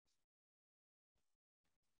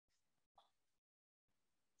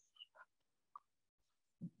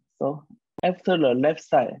 So after the left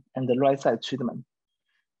side and the right side treatment,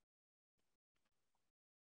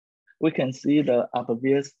 we can see the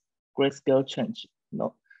obvious grayscale change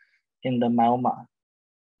in the myoma.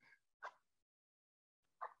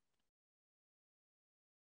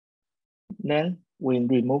 Then we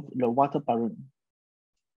remove the water balloon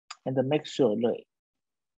and make sure the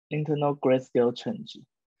internal grayscale change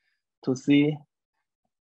to see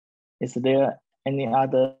is there any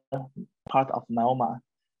other part of myoma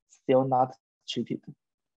still not treated.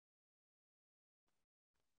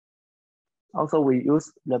 Also, we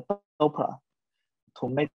use the Doppler to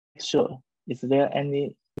make sure is there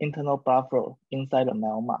any internal blood flow inside the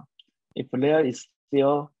myoma. If there is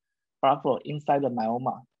still blood flow inside the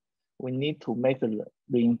myoma, we need to make a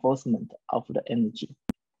reinforcement of the energy.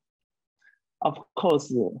 Of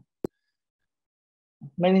course,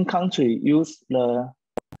 many countries use the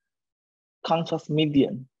contrast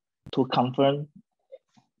median to confirm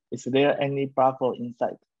is there any blood flow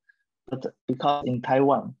inside. But because in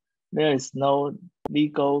Taiwan, there is no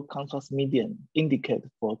legal contrast median indicated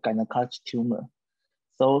for gynecology tumor.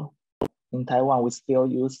 So in Taiwan, we still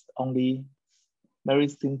use only very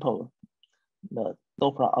simple, the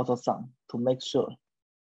Doppler ultrasound to make sure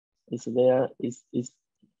there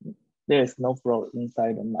is no flow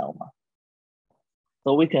inside the myoma.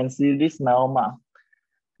 So we can see this myoma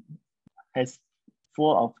has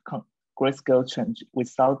full of grayscale change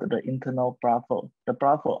without the internal blood flow. The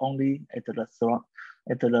blood flow only at the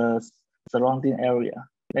surrounding area.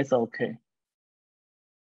 That's okay.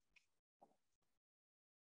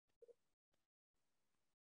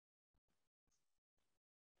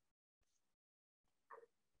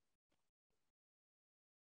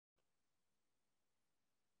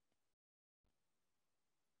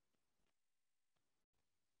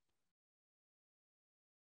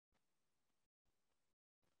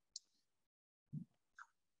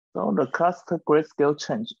 So the cluster grayscale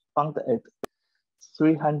change found at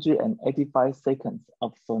 385 seconds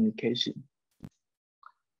of sonication.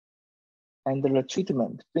 And the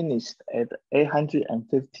treatment finished at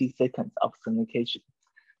 850 seconds of sonication.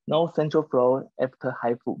 No central flow after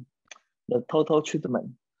HIFU. The total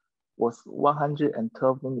treatment was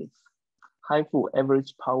 112 minutes. HIFU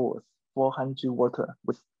average power was 400 watt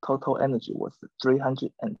with total energy was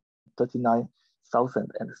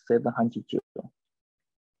 339,700 joules.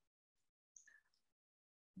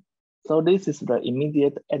 So this is the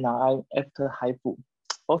immediate NRI after HIFU.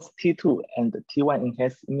 Both T2 and T1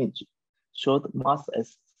 enhanced image showed mass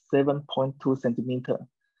as 7.2 centimeter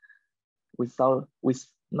with no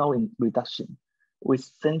reduction, with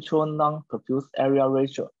central non-perfused area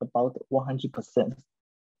ratio about 100%.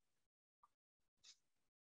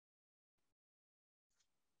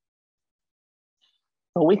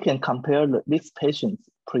 So we can compare these patients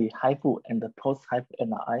pre-HIFU and post-HIFU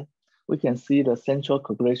NRI. We can see the central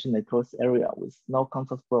coagulation necrosis area with no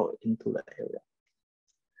contact flow into the area.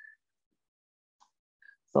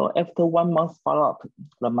 So after 1 month follow-up,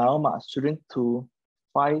 the myoma shrink to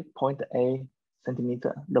 5.8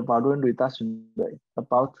 centimeter. The volume reduction rate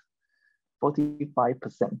about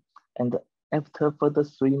 45%. And after further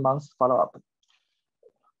 3 months follow-up,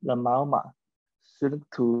 the myoma shrink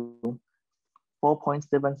to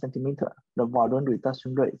 4.7 centimeter. The volume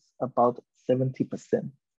reduction rate is about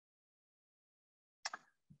 70%.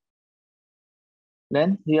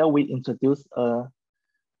 Then here we introduce a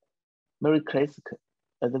very classic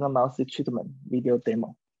adenomyosis treatment video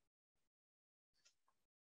demo.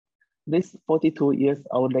 This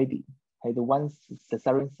 42-year-old lady had 1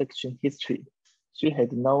 cesarean section history. She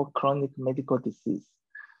had no chronic medical disease,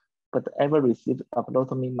 but ever received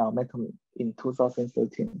abelotomy myomectomy in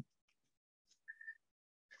 2013.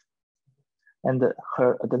 And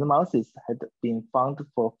her adenomyosis had been found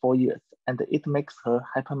for 4 years, and it makes her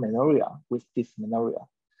hypermenorrhea with dysmenorrhea.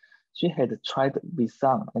 She had tried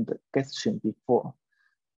Visan and gastrin before,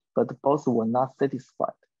 but both were not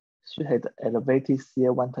satisfied. She had elevated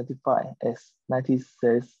CA125 as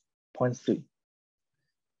 96.3.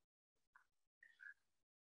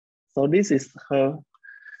 So this is her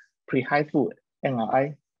pre-HIFU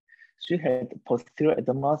MRI. She had posterior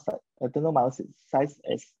adenomyosis size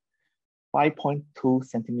as 5.2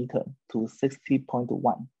 centimeter to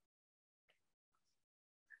 60.1.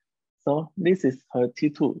 So this is her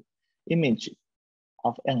T2 image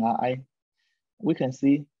of MRI. We can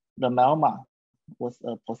see the myoma was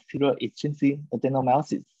a posterior extrinsic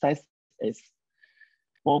adenomyosis size as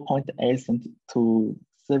 4.8 to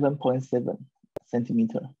 7.7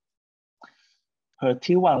 centimeter. Her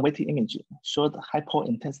T1 weighted image showed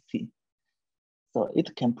hypointensity, so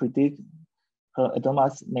it can predict her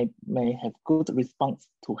adenomyosis may have good response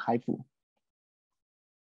to HIFU.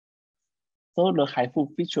 So the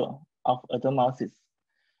HIFU feature of adenomyosis.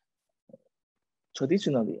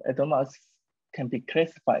 Traditionally, adenomyosis can be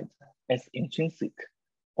classified as intrinsic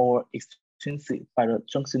or extrinsic by the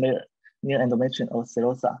junction layer near endometrium or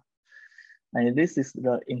serosa. And this is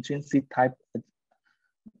the intrinsic type.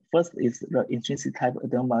 First is the intrinsic type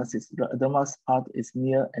adenomyosis. The adenomyosis part is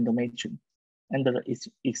near endometrium, and the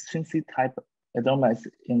extrinsic type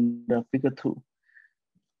adenomyosis in the figure 2.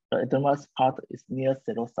 The adenomyosis part is near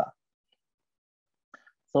serosa.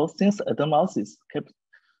 So since adenomyosis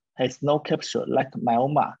has no capsule like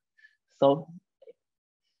myoma, so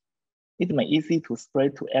it may easy to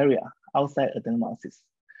spread to area outside adenomyosis.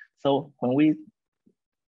 So when we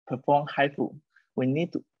perform HIFU, we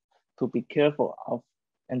need to be careful of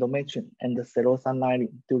endometrium and the serosa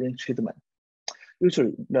lining during treatment.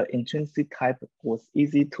 Usually the intrinsic type was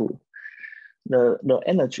easy to, the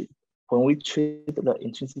energy when we treat the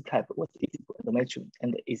intrinsic type was easy to endometrium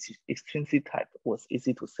and the extrinsic type was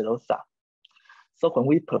easy to serosa. So when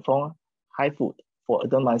we perform HIFU for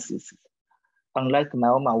adenomyosis, unlike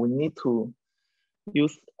myoma, we need to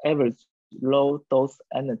use average low dose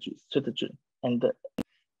energy strategy and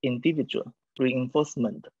individual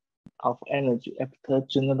reinforcement of energy after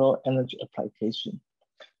general energy application.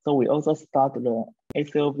 So we also start the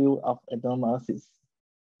axial view of adenomyosis.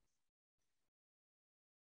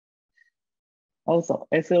 Also,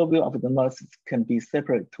 axial view of adenomyosis can be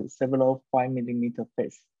separated to several 5 millimeter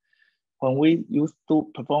phase. When we used to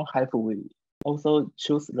perform HIFU, we also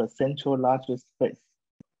choose the central largest phase.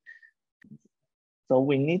 So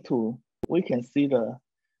we can see the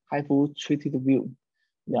HIFU treated view.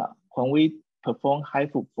 Yeah, when we perform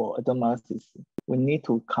HIFU for adenomyosis, we need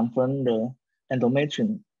to confirm the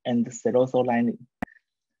endometrium and the serosal lining.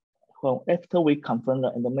 Well, after we confirm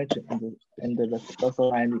the endometrium and the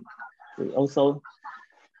serosal lining, we also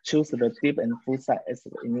choose the deep and full site as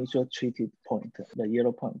the initial treated point, the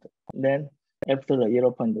yellow point. Then after the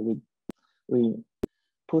yellow point, we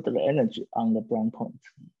put the energy on the brown point.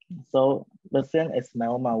 So the same as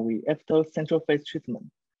myoma, after central phase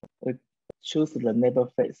treatment, we choose the neighbor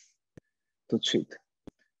phase to treat.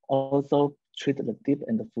 Also treat the deep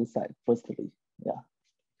and the full site firstly, yeah.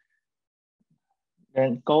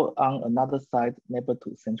 Then go on another side, neighbor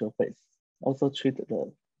to central phase. Also treat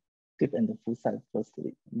the deep and the full site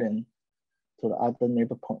firstly, then to the other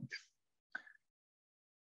neighbor points.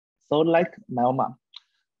 So like myoma,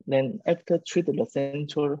 then after treat the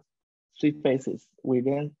central 3 phases, we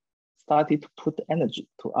then started to put energy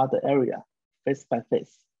to other area, phase by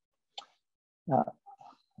phase.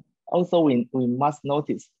 Also, we must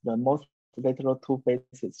notice the most lateral 2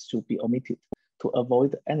 phases should be omitted to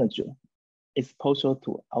avoid energy exposure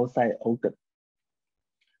to outside organ.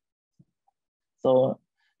 So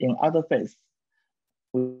in other phase,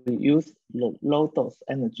 we use the low dose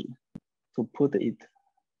energy to put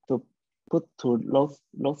to loss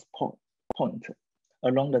point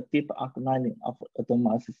along the deep arc lining of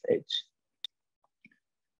adenomyosis edge.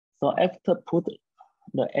 So after put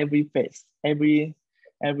the every phase, every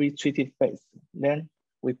treated phase, then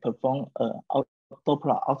we perform a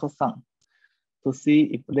Doppler ultrasound to see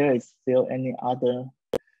if there is still any other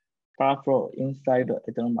blood flow inside the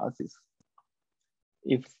adenomyosis.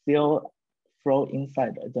 If still flow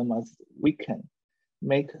inside the adenomyosis, we can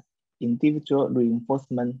make individual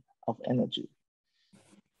reinforcement of energy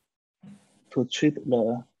to treat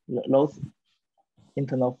the lost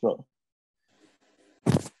internal flow.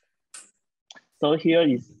 So here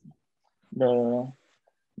is the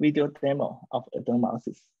video demo of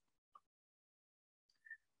adenomyosis.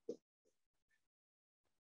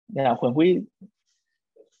 Yeah, when we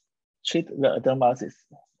treat the adenomyosis,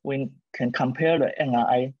 we can compare the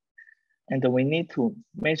NRI, and we need to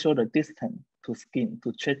measure the distance to skin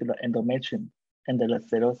to check the endometrium and the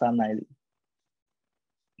serosal lining.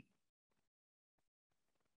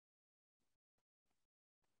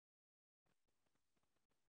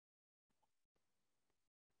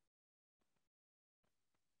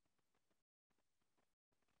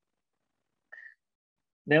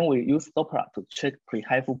 Then we use Doppler to check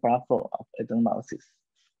pre-HIFU blood flow of adenomyosis.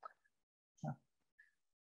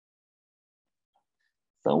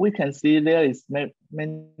 So we can see there is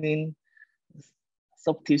many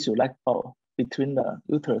soft tissue like ball between the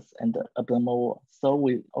uterus and the abdominal wall. So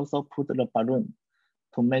we also put the balloon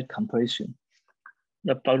to make compression.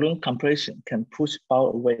 The balloon compression can push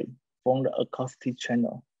bowel away from the acoustic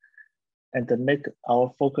channel and make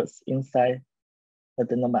our focus inside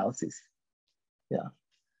adenomyosis. Yeah.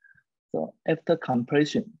 So after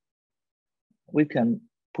compression, we can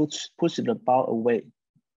push the bowel away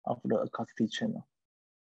of the acoustic channel.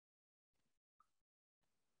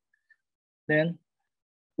 Then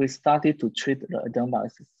we started to treat the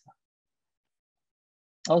adenomyosis.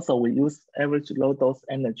 Also, we use average low dose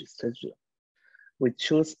energy strategy. We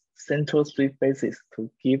choose central 3 phases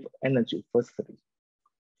to give energy firstly.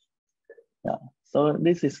 Yeah. So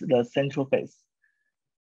this is the central phase.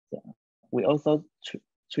 Yeah. We also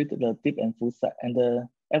treat the deep and full site, and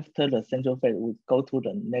after the central phase, we go to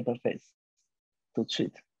the neighbor phase to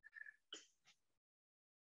treat.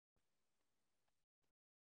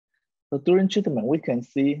 So during treatment, we can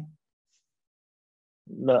see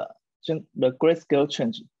the grayscale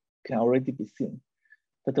change can already be seen,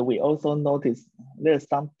 but we also notice there's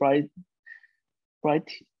some bright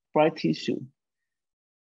tissue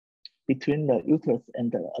between the uterus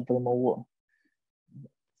and the abdominal wall.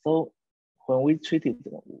 So when we treat it,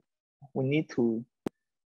 we need to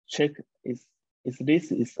check if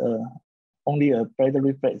this is only a bladder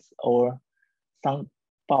reflex or some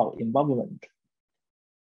bowel involvement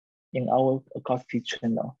in our acoustic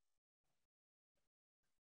channel.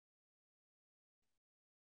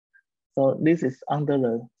 So this is under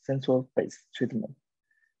the central phase treatment.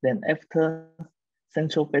 Then after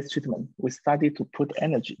central phase treatment, we started to put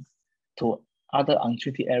energy to other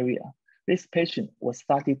untreated area. this patient was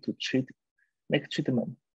started to make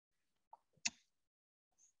treatment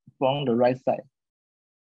from the right side.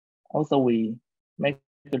 Also, we make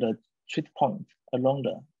the treat point along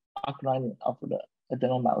the arc lining of the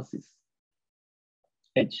adenomyosis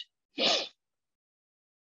edge.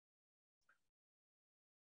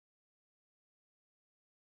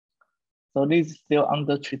 So this is still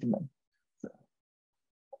under treatment. So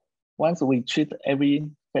once we treat every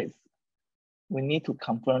phase, we need to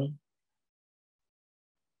confirm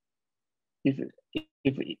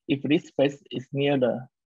if this phase is near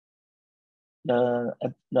the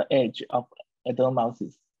edge of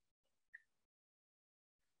adenomyosis.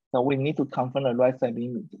 So we need to confirm the right side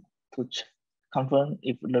limit to confirm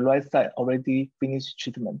if the right side already finished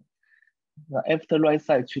treatment. Now, after right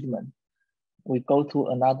side treatment, we go to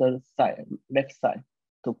another side, left side,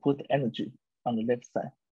 to put energy on the left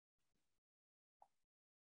side.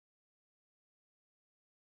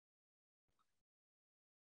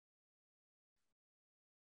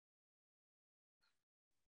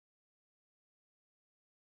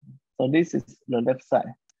 So this is the left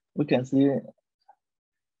side. We can see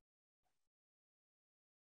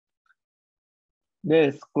there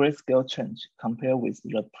is grayscale change compared with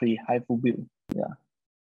the pre-HIFU view. Yeah.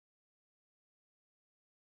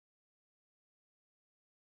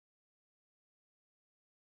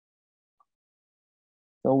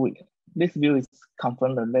 So this view is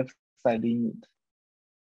confirm the left side limit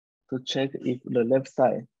to check if the left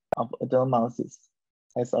side of adenomyosis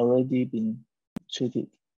has already been treated.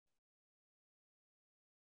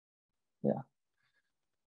 Yeah.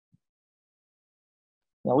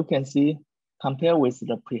 Now we can see, compared with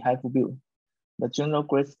the pre-HIFU view, the general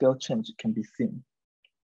grayscale change can be seen.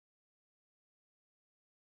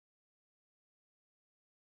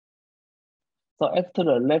 So after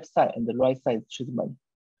the left side and the right side treatment,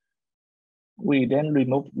 we then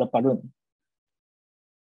remove the balloon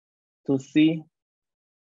to see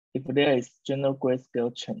if there is general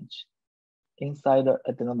grayscale change inside the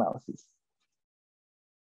adenomyosis.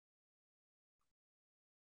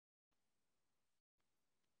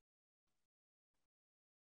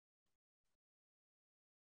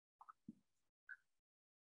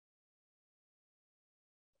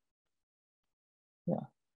 Yeah.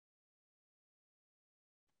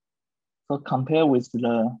 So compared with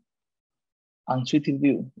the untreated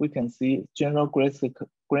view, we can see general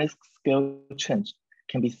grayscale change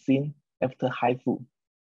can be seen after HIFU.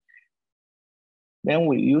 Then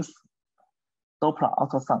we use Doppler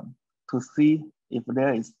ultrasound to see if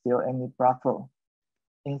there is still any blood flow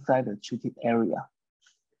inside the treated area.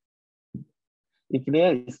 If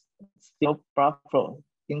there is still blood flow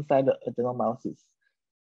inside the adenomyosis,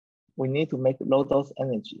 we need to make low dose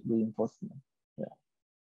energy reinforcement. Yeah.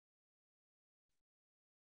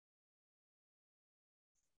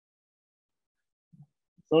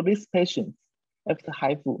 So these patients, after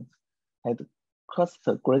HIFU, had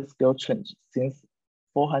cluster grayscale change since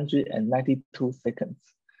 492 seconds.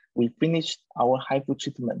 We finished our HIFU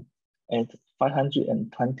treatment at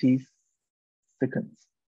 520 seconds.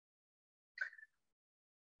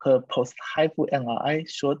 Her post-HIFU MRI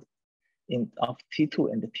showed of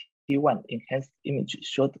T2 and T1 enhanced image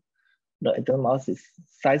showed the adenomyosis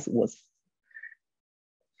size was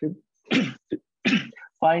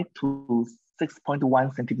 5 to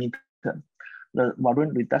 6.1 centimeter. The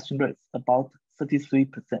volume reduction rate is about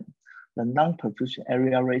 33%. The non-perfusion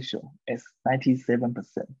area ratio is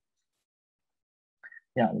 97%.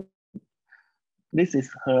 Yeah, this is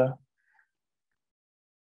her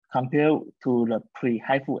compared to the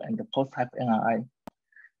pre-HIFU and the post-HIFU MRI.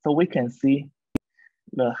 So we can see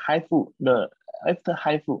the HIFU, after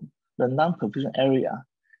HIFU, the non-perfusion area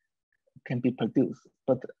can be produced,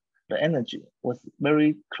 but the energy was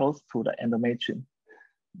very close to the endometrium.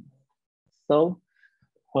 So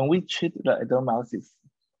when we treat the adenomyosis,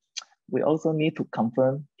 we also need to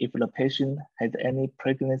confirm if the patient had any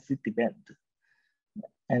pregnancy event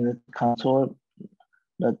and control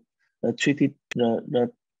the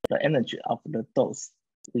energy of the dose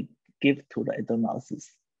we give to the adenomyosis.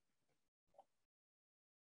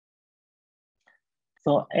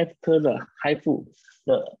 So after the HIFU,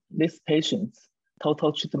 this patient's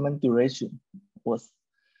total treatment duration was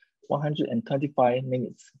 125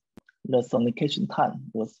 minutes. The sonication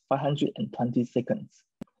time was 520 seconds.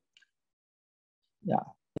 Yeah,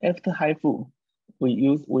 after HIFU,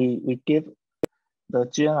 we give the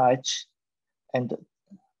GnRH and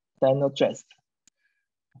Dynogest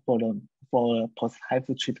for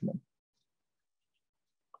post-HIFU treatment.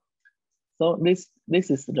 So this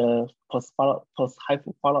is the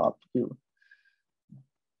post-HIFU follow-up view.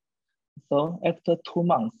 So after 2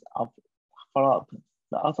 months of follow-up,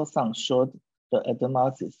 the ultrasound showed the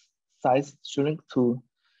adenomyosis size shrink to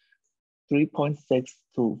 3.6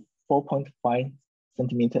 to 4.5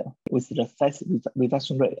 centimeter with the size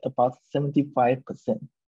reduction rate about 75%.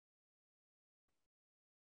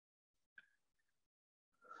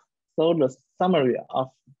 So the summary of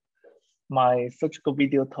my surgical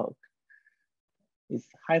video talk is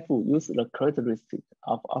HIFU use the characteristic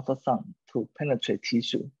of ultrasound to penetrate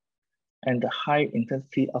tissue, and the high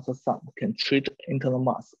intensity ultrasound can treat internal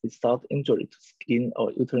mass without injury to skin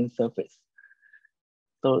or uterine surface.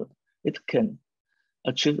 So it can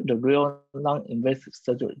achieve the real non-invasive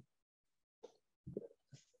surgery.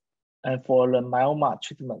 And for the myoma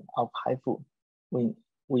treatment of HIFU,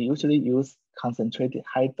 we usually use concentrated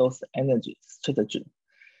high dose energy strategy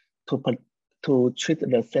to treat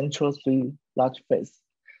the central three large phase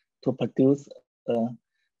to produce a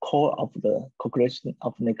core of the coagulation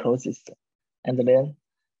of necrosis. And then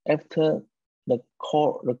after the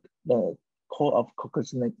core of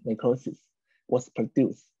coagulation necrosis was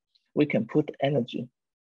produced, we can put energy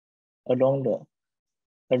around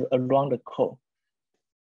the core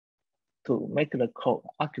to make the core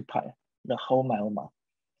occupy the whole myoma.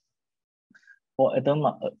 For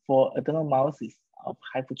adenomyosis of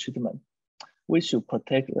HIFU treatment, we should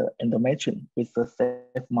protect the endometrium with a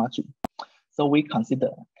safe margin. So we consider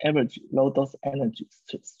average low dose energy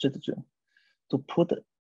strategy to put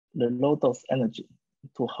the low dose energy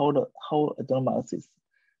to hold the whole adenomyosis.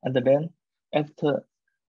 And then after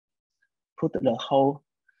put the whole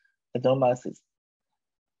adenomyosis,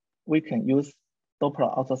 we can use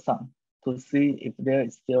Doppler ultrasound to see if there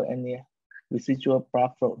is still any residual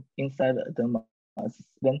blood flow inside the adenomyosis.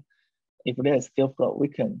 Then if there is still flow, we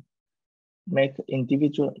can make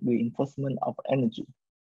individual reinforcement of energy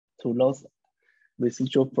to those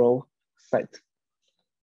residual flow site.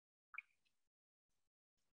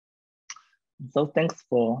 So thanks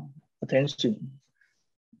for attention.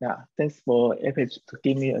 Yeah, thanks for APAGE to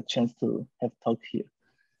give me a chance to have talk here.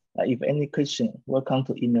 If any question, welcome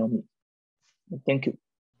to email me. Thank you.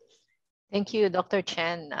 Thank you, Dr.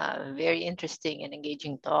 Chen. Very interesting and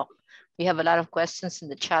engaging talk. We have a lot of questions in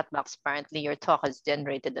the chat box. Apparently, your talk has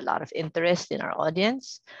generated a lot of interest in our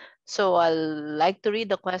audience. So I'd like to read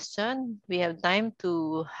the question. We have time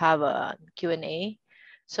to have a Q&A.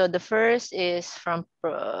 So the first is from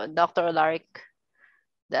Dr. Olaric.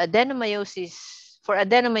 For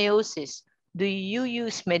adenomyosis, do you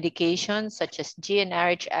use medications such as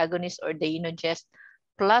GnRH agonist or Deanogest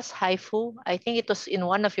plus HIFU? I think it was in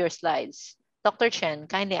one of your slides. Dr. Chen,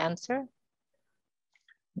 kindly answer.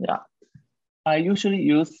 Yeah, I usually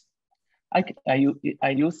use I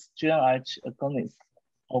use GnRH agonist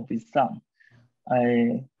or Visang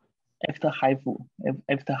after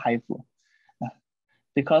HIFU,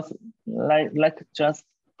 because like just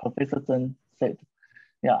Professor Tzeng said,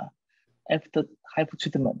 yeah, after HIFU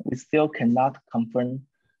treatment, we still cannot confirm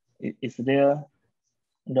is there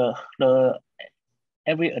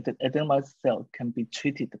every adenomyosis cell can be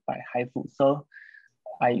treated by HIFU. So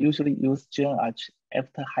I usually use GnRH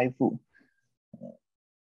after HIFU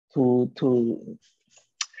to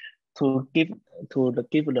give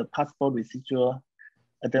the possible residual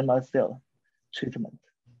adenomyosis cell treatment.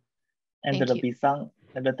 And the Visang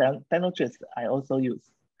and the Deanogest I also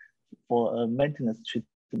use for a maintenance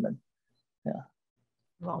treatment. Yeah.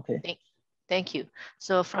 Well, okay. Thank you.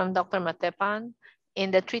 So from Dr. Matepan,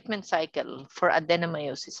 in the treatment cycle for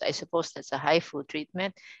adenomyosis, I suppose that's a HIFU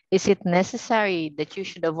treatment, is it necessary that you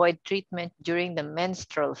should avoid treatment during the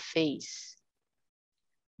menstrual phase?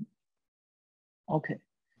 Okay.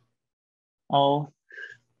 Oh,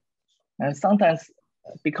 and sometimes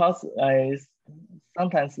because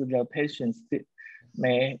sometimes the patients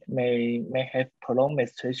may have prolonged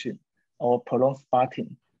menstruation or prolonged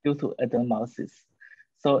spotting due to adenomyosis.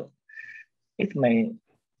 So it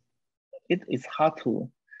is hard to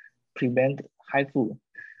prevent HIFU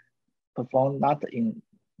performed not in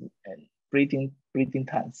breathing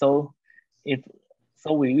time. So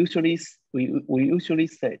we usually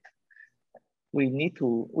said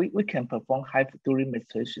we can perform HIFU during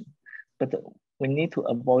menstruation, but we need to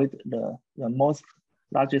avoid the most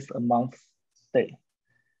largest amount stay.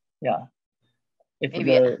 Yeah. If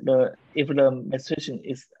the menstruation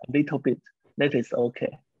is a little bit, that is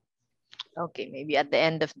okay. Okay, maybe at the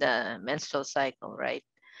end of the menstrual cycle, right?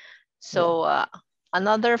 So yeah.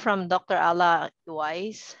 Another from Dr. Ala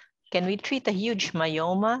Weiss, can we treat a huge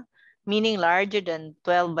myoma, meaning larger than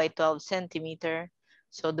 12 by 12 centimeter?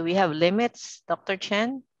 So do we have limits, Dr.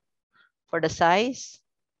 Chen, for the size?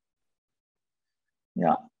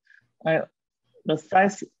 Yeah, the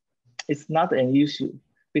size is not an issue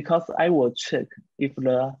because I will check if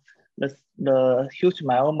the the huge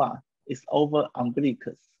myoma is over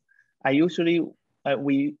umbilicus. The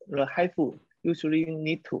HIFU usually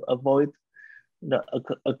need to avoid the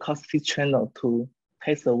acoustic channel to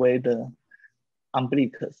pass away the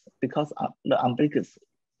umbilicus, because the umbilicus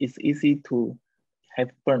is easy to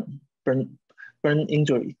have burn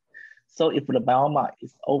injury. So if the myoma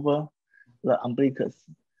is over the umbilicus,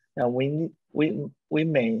 we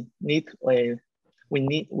may need we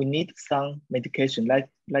need some medication like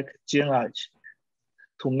Gynecology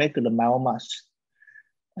to make the myoma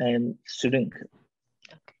and shrink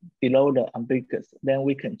below the umbilicus. Then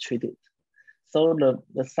we can treat it. So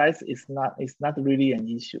the size is not really an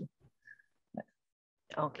issue.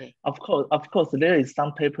 Okay. Of course, there is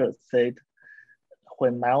some papers said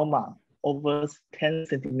when myoma over 10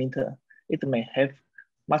 centimeter, it may have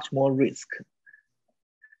much more risk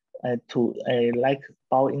to like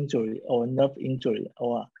bowel injury or nerve injury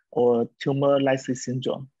or tumor lysis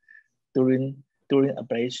syndrome during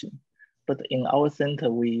ablation. But in our center,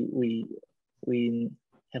 we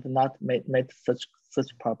have not made such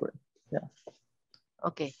problem. Yeah.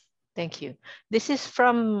 Okay, thank you. This is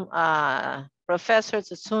from Professor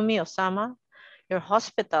Tsutsumi Osamu. Your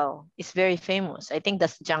hospital is very famous. I think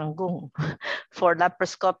that's Jianggung for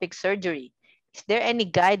laparoscopic surgery. Is there any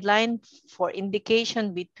guideline for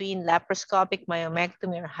indication between laparoscopic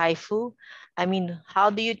myomectomy or HIFU? I mean, how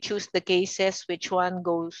do you choose the cases? Which one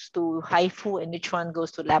goes to HIFU and which one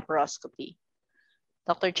goes to laparoscopy?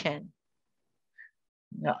 Dr. Chen.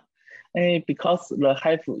 Yeah, because the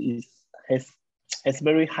HIFU has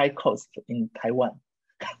very high cost in Taiwan.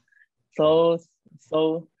 So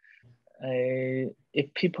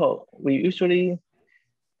if people,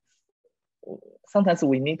 sometimes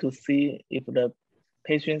we need to see if the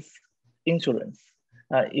patient's insurance,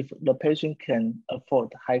 if the patient can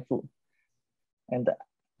afford HIFU, and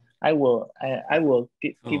I will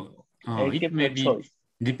give a choice.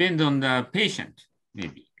 Depend on the patient,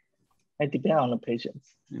 maybe. It depends on the patient.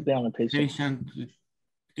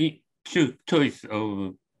 Choice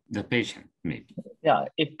of the patient, maybe. Yeah,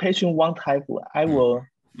 if patient want HIFU, I will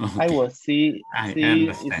see is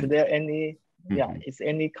there any is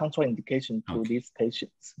any contraindication to these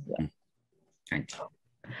patients. Yeah. Thank you.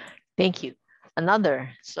 Thank you. Another,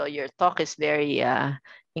 so your talk is very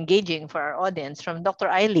engaging for our audience, from Dr.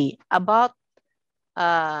 Ailey about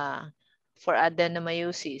for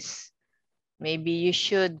adenomyosis. Maybe you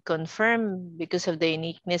should confirm because of the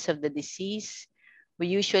uniqueness of the disease. We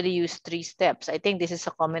usually use 3 steps. I think this is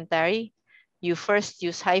a commentary. You first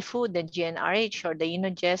use HIFU, then GnRH or the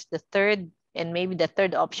Unogest. The third, and maybe the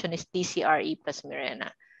third option is TCRE plus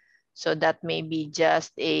Mirena. So that may be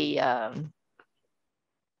just a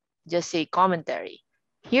commentary.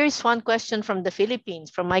 Here's one question from the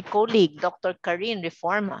Philippines, from my colleague, Dr. Karin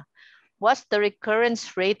Reforma. What's the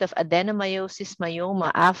recurrence rate of adenomyosis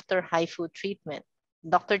myoma after HIFU treatment?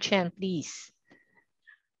 Dr. Chen, please.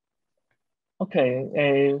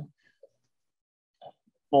 Okay,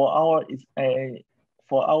 for our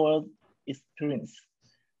experience,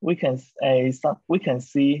 we can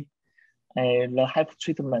see the HIFU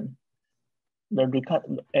treatment.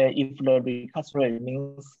 If the recurrence rate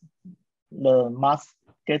means the mass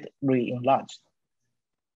get re-enlarged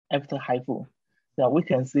after HIFU, then we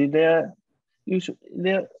can see there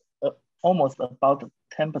almost about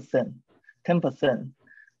 10%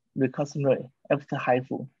 recurrence rate after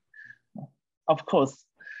HIFU. Of course,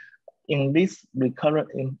 in this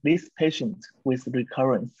patient with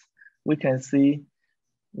recurrence, we can see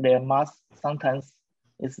their mass sometimes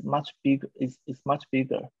is much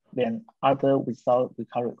bigger than other without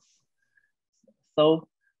recurrence. So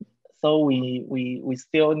we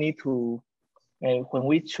still need to, when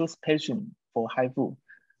we choose patient for HIFU,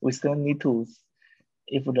 we still need to,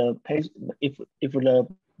 if the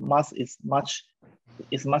mass is much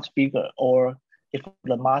bigger, or if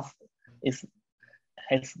the mass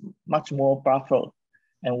has much more buffer,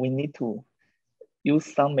 and we need to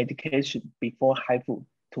use some medication before HIFU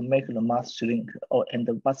to make the mass shrink and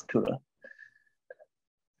the vascular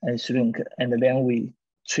and shrink, and then we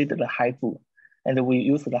treat the HIFU, and we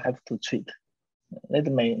use the HIFU to treat.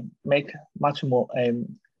 That may make much more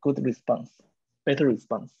good response, better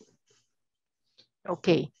response.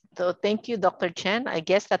 Okay, so thank you, Dr. Chen. I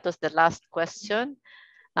guess that was the last question.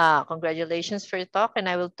 Congratulations for your talk, and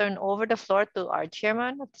I will turn over the floor to our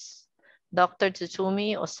chairman, Dr.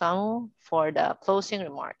 Tsutsumi Osamu, for the closing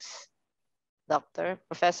remarks.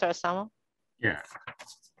 Professor Osamu? Yeah,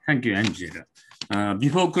 thank you, Angela.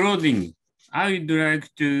 Before closing, I would like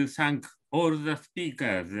to thank all the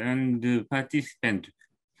speakers and participants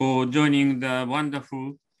for joining the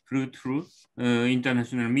wonderful, fruitful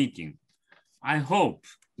international meeting. I hope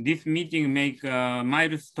this meeting make a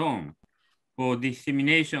milestone for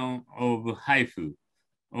dissemination of HIFU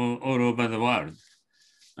all over the world.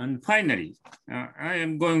 And finally, I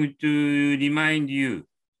am going to remind you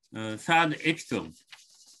third episode.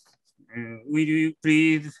 Will you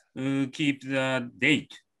please keep the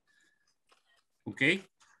date? Okay,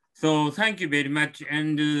 so thank you very much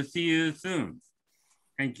and see you soon.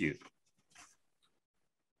 Thank you.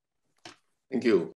 Thank you.